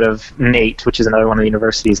coming out of NAIT, which is another one of the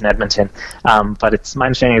universities in Edmonton. But my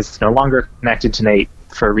understanding is it's no longer connected to NAIT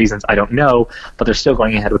for reasons I don't know, but they're still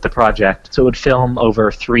going ahead with the project. So it would film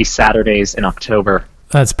over 3 Saturdays in October.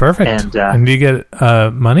 That's perfect. And do you get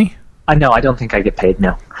money? I don't think I get paid,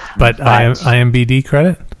 no. But IMBD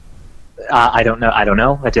credit? I don't know.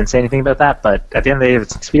 I didn't say anything about that, but at the end of the day, if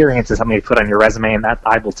it's experience is something to put on your resume, and that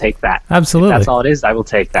I will take that. Absolutely. If that's all it is, I will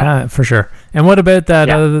take that. For sure. And what about that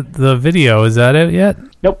the video? Is that it yet?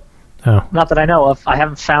 Nope. Oh. Not that I know of. I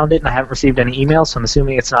haven't found it, and I haven't received any emails, so I'm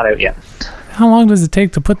assuming it's not out yet. How long does it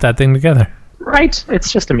take to put that thing together? Right.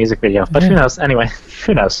 It's just a music video, but who knows? Anyway,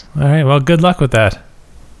 who knows? All right. Well, good luck with that.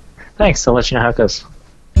 Thanks. I'll let you know how it goes.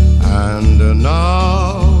 And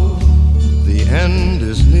now the end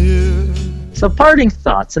is near. So parting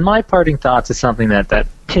thoughts, and my parting thoughts is something that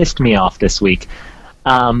pissed me off this week.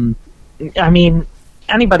 I mean,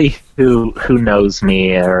 anybody who knows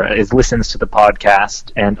me or listens to the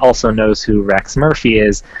podcast and also knows who Rex Murphy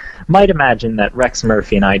is might imagine that Rex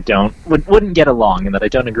Murphy and I wouldn't get along, and that I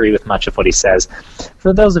don't agree with much of what he says.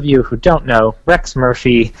 For those of you who don't know, Rex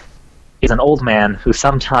Murphy is an old man who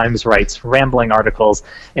sometimes writes rambling articles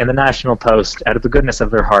in the National Post out of the goodness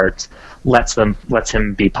of their hearts, lets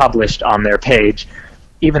him be published on their page,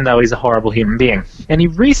 even though he's a horrible human being. And he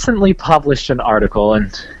recently published an article,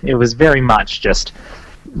 and it was very much just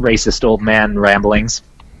racist old man ramblings,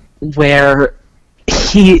 where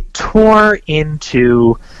he tore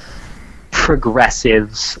into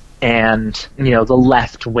progressives and, the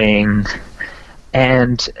left wing.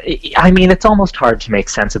 And, I mean, it's almost hard to make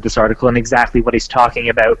sense of this article and exactly what he's talking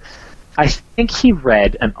about. I think he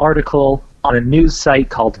read an article on a news site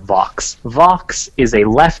called Vox. Vox is a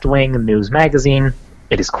left-wing news magazine.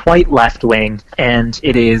 It is quite left-wing, and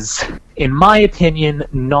it is, in my opinion,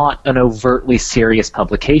 not an overtly serious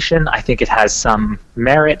publication. I think it has some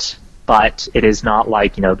merit, but it is not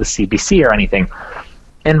like, the CBC or anything.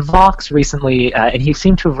 And Vox recently, and he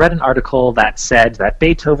seemed to have read an article that said that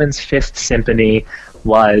Beethoven's Fifth Symphony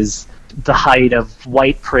was the height of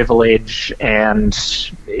white privilege, and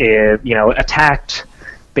attacked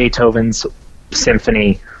Beethoven's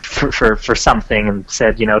symphony for something, and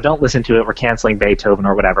said, don't listen to it, we're canceling Beethoven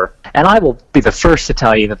or whatever. And I will be the first to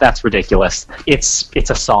tell you that that's ridiculous. It's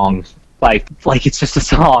a song. Like it's just a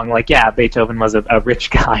song. Like, yeah, Beethoven was a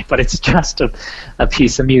rich guy, but it's just a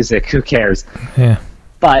piece of music. Who cares? Yeah.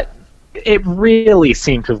 But it really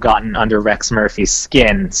seemed to have gotten under Rex Murphy's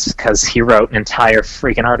skin, because he wrote an entire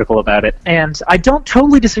freaking article about it. And I don't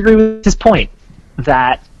totally disagree with his point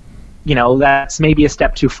that, that's maybe a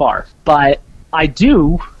step too far. But I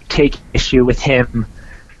do take issue with him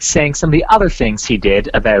saying some of the other things he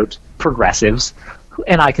did about progressives,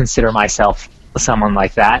 and I consider myself someone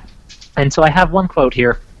like that. And so I have one quote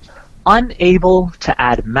here. Unable to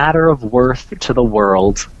add matter of worth to the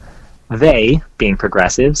world, they, being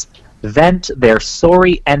progressives, vent their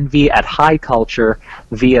sorry envy at high culture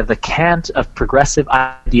via the cant of progressive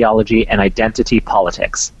ideology and identity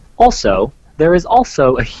politics. Also, there is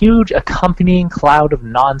also a huge accompanying cloud of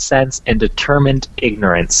nonsense and determined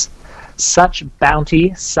ignorance. Such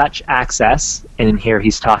bounty, such access, and in here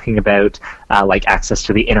he's talking about access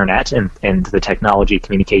to the internet and the technology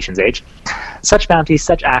communications age. Such bounty,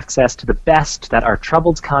 such access to the best that our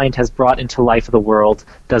troubled kind has brought into life of the world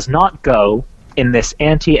does not go, in this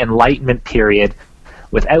anti-enlightenment period,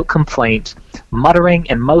 without complaint, muttering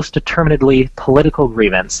and most determinedly political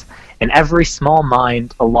grievance. In every small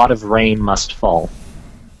mind a lot of rain must fall.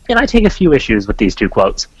 And I take a few issues with these two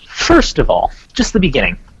quotes. First of all, just the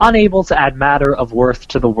beginning. Unable to add matter of worth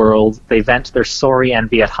to the world, they vent their sorry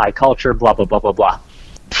envy at high culture, blah, blah, blah, blah, blah.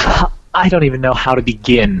 I don't even know how to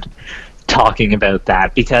begin talking about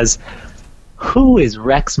that, because who is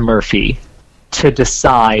Rex Murphy to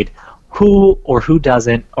decide who or who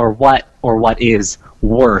doesn't, or what is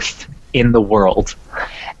worth in the world?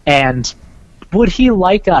 And would he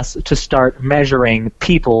like us to start measuring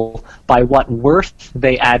people by what worth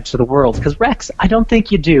they add to the world? Because, Rex, I don't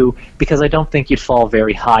think you do, because I don't think you'd fall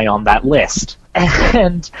very high on that list.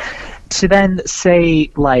 And to then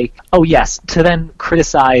say, like, oh yes, to then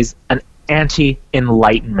criticize an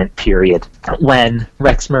anti-enlightenment period, when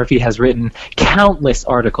Rex Murphy has written countless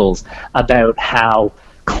articles about how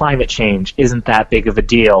climate change isn't that big of a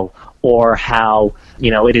deal, or how,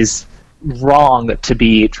 it is wrong to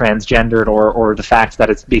be transgendered, or the fact that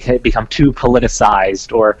it's become too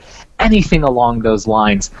politicized, or anything along those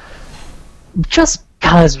lines. Just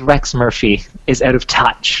because Rex Murphy is out of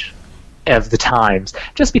touch of the times,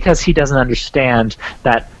 just because he doesn't understand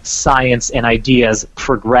that science and ideas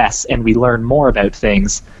progress and we learn more about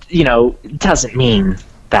things, doesn't mean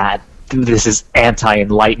that this is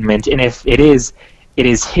anti-enlightenment. And if it is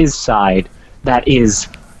his side that is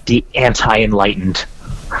the anti-enlightened.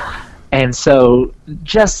 And so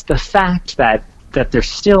just the fact that they're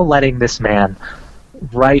still letting this man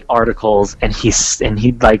write articles, and he's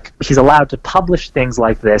allowed to publish things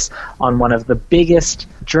like this on one of the biggest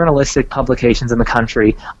journalistic publications in the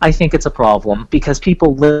country, I think it's a problem, because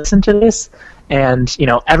people listen to this, and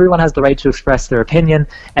everyone has the right to express their opinion,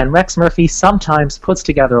 and Rex Murphy sometimes puts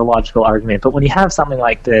together a logical argument. But when you have something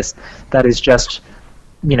like this that is just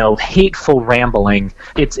hateful rambling,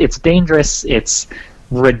 it's dangerous, it's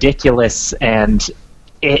ridiculous, and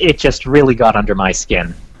it just really got under my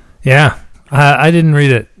skin. Yeah, I didn't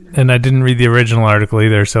read it, and I didn't read the original article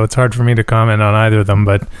either, so it's hard for me to comment on either of them.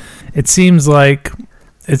 But it seems like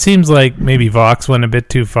maybe Vox went a bit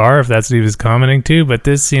too far, if that's what he was commenting to. But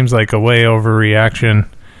this seems like a way overreaction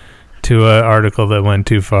to an article that went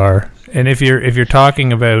too far. And if you're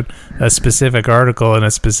talking about a specific article and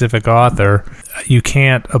a specific author, you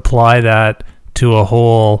can't apply that to a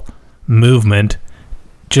whole movement,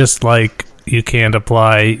 just like you can't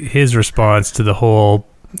apply his response to the whole,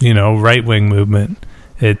 right-wing movement.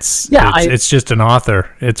 It's just an author.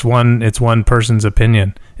 It's one person's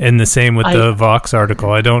opinion. And the same with the Vox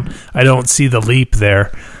article. I don't see the leap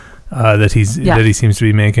there that he seems to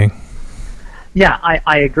be making. Yeah,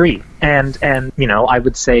 I agree. And I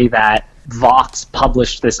would say that Vox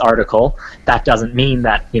published this article. That doesn't mean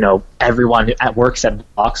that everyone who works at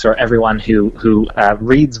Vox or everyone who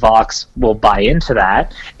reads Vox will buy into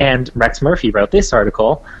that. And Rex Murphy wrote this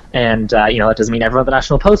article, and that doesn't mean everyone at the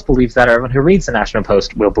National Post believes that, or everyone who reads the National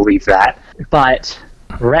Post will believe that. But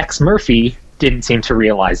Rex Murphy didn't seem to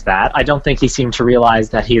realize that. I don't think he seemed to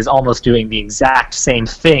realize that he is almost doing the exact same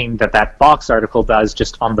thing that Vox article does,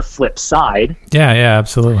 just on the flip side. Yeah,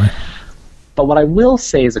 absolutely. But what I will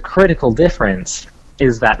say is a critical difference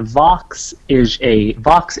is that Vox is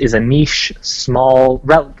a niche, small,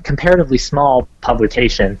 comparatively small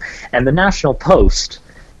publication, and the National Post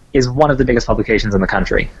is one of the biggest publications in the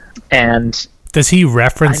country. And does he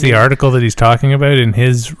reference the article that he's talking about in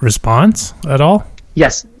his response at all?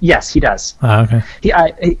 Yes, he does. Okay.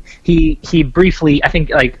 He briefly, I think,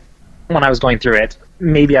 like, when I was going through it,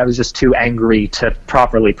 maybe I was just too angry to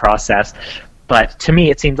properly process, but to me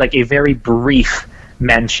it seemed like a very brief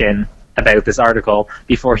mention about this article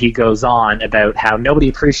before he goes on about how nobody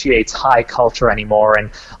appreciates high culture anymore,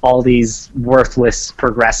 and all these worthless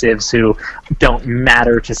progressives who don't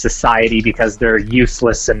matter to society because they're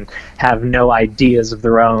useless and have no ideas of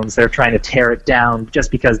their own. So they're trying to tear it down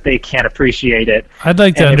just because they can't appreciate it. I'd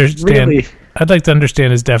like to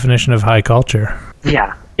understand his definition of high culture.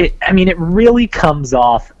 Yeah. It really comes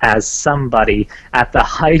off as somebody at the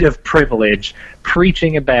height of privilege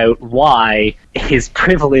preaching about why his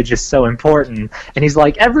privilege is so important. And he's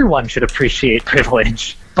like, everyone should appreciate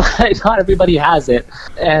privilege, but not everybody has it.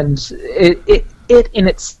 And it in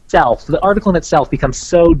itself, the article in itself, becomes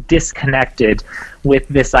so disconnected with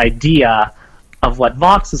this idea of what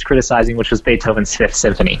Vox was criticizing, which was Beethoven's Fifth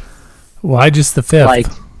Symphony. Why just the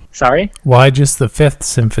Fifth? Sorry? Why just the Fifth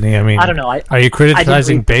Symphony? I don't know. Are you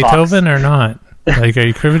criticizing Beethoven or not? Like, are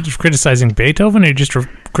you criticizing Beethoven, or are you just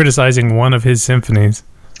criticizing one of his symphonies?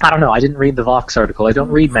 I don't know. I didn't read the Vox article. I don't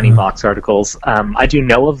read many Vox articles. I do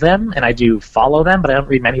know of them, and I do follow them, but I don't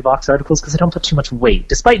read many Vox articles because I don't put too much weight.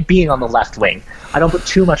 Despite being on the left wing, I don't put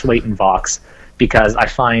too much weight in Vox because I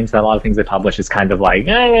find that a lot of things they publish is kind of like,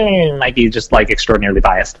 might be just like extraordinarily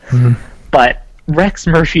biased. Mm-hmm. But Rex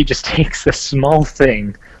Murphy just takes this small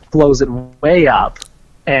thing, blows it way up,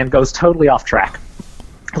 and goes totally off track.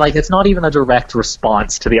 Like, it's not even a direct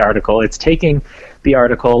response to the article. It's taking the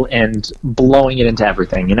article and blowing it into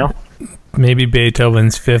everything, you know? Maybe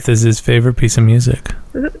Beethoven's Fifth is his favorite piece of music.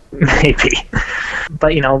 Maybe.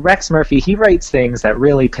 But, you know, Rex Murphy, he writes things that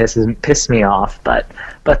really piss me off, but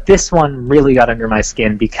this one really got under my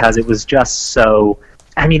skin because it was just so...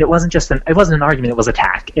 I mean, it wasn't an argument, it was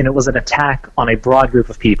attack. And it was an attack on a broad group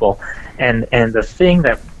of people. And the thing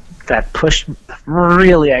that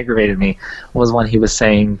really aggravated me was when he was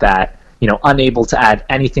saying that, you know, unable to add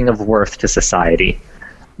anything of worth to society.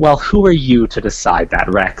 Well, who are you to decide that,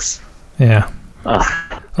 Rex? Yeah.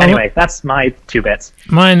 Anyway, that's my 2 bits.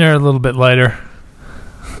 Mine are a little bit lighter.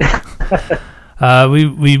 I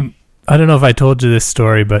don't know if I told you this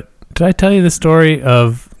story, but did I tell you the story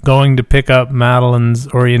of going to pick up Madeline's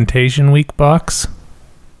orientation week box?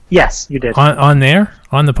 Yes, you did. On there?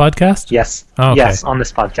 On the podcast? Yes. Oh, okay. Yes, on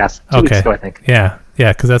this podcast. 2 weeks ago, I think. Yeah,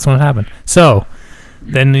 because that's when it happened. So,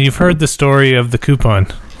 then you've heard the story of the coupon.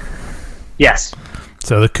 Yes.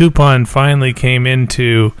 So the coupon finally came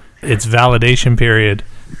into its validation period.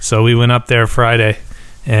 So we went up there Friday,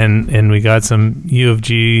 and we got some U of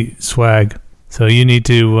G swag. So you need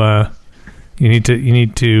to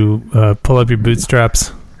pull up your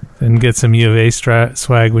bootstraps and get some U of A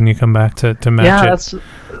swag when you come back to match it.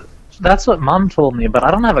 That's what Mom told me, but I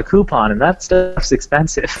don't have a coupon, and that stuff's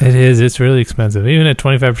expensive. It is. It's really expensive. Even at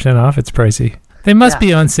 25% off, it's pricey. They must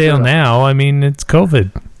be on sale now. I mean, it's COVID.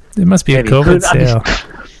 It must be a COVID sale.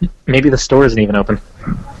 Maybe the store isn't even open.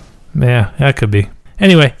 Yeah, that could be.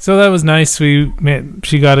 Anyway, so that was nice.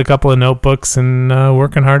 She got a couple of notebooks and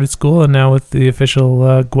working hard at school, and now with the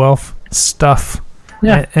official Guelph stuff.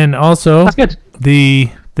 Yeah, and also that's good.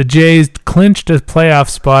 The Jays clinched a playoff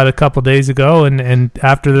spot a couple days ago, and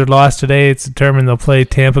after their loss today, it's determined they'll play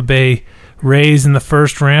Tampa Bay Rays in the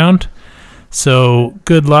first round. So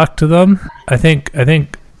good luck to them. I think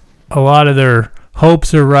a lot of their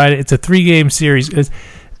hopes are right. It's a 3-game series.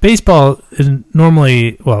 Baseball is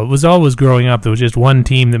normally, well, it was always growing up. There was just one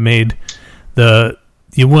team that made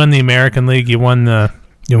you won the American League, you won the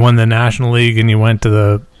National League, and you went to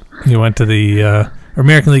the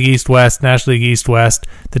American League East-West, National League East-West.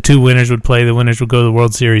 The 2 winners would play. The winners would go to the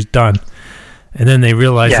World Series. Done. And then they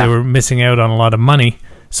realized they were missing out on a lot of money,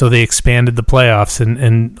 so they expanded the playoffs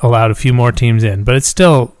and allowed a few more teams in. But it's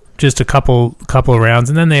still just a couple of rounds.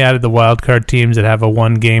 And then they added the wild card teams that have a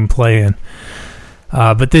 1-game play-in.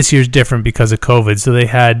 But this year's different because of COVID. So they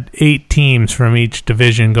had 8 teams from each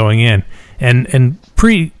division going in. And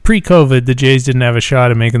pre-COVID, the Jays didn't have a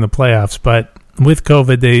shot at making the playoffs, but with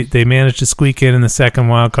COVID, they managed to squeak in the second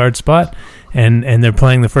wild card spot, and they're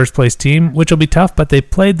playing the first place team, which will be tough, but they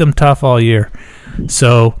played them tough all year.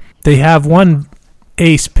 So they have one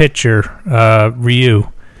ace pitcher, Ryu,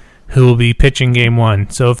 who will be pitching game 1.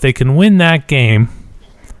 So if they can win that game,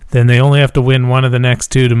 then they only have to win one of the next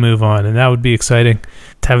 2 to move on, and that would be exciting.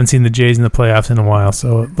 Haven't seen the Jays in the playoffs in a while,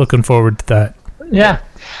 so looking forward to that. Yeah.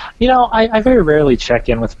 You know, I very rarely check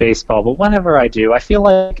in with baseball, but whenever I do, I feel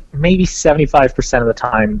like maybe 75% of the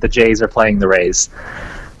time the Jays are playing the Rays.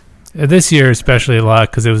 This year especially a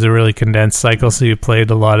lot because it was a really condensed cycle, so you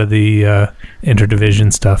played a lot of the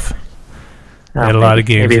interdivision stuff. They had a lot of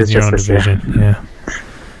games in your own division.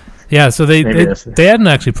 Yeah, so they hadn't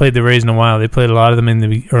actually played the Rays in a while. They played a lot of them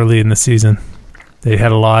early in the season. They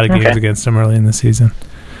had a lot of games against them early in the season.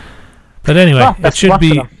 But anyway,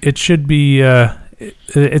 it should be.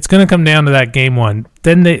 It's going to come down to that game 1.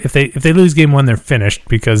 Then if they lose game 1, they're finished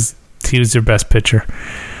because he was their best pitcher.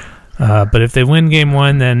 But if they win game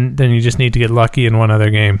 1, then you just need to get lucky in one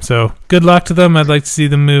other game. So good luck to them. I'd like to see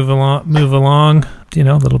them move along. You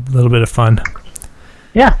know, a little bit of fun.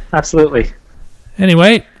 Yeah, absolutely.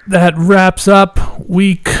 Anyway, that wraps up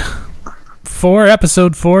week 4,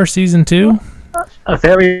 episode 4, season 2. A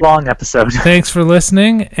very long episode. Thanks for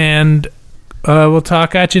listening, and we'll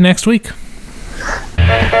talk at you next week.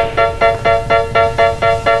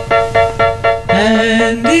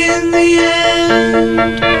 And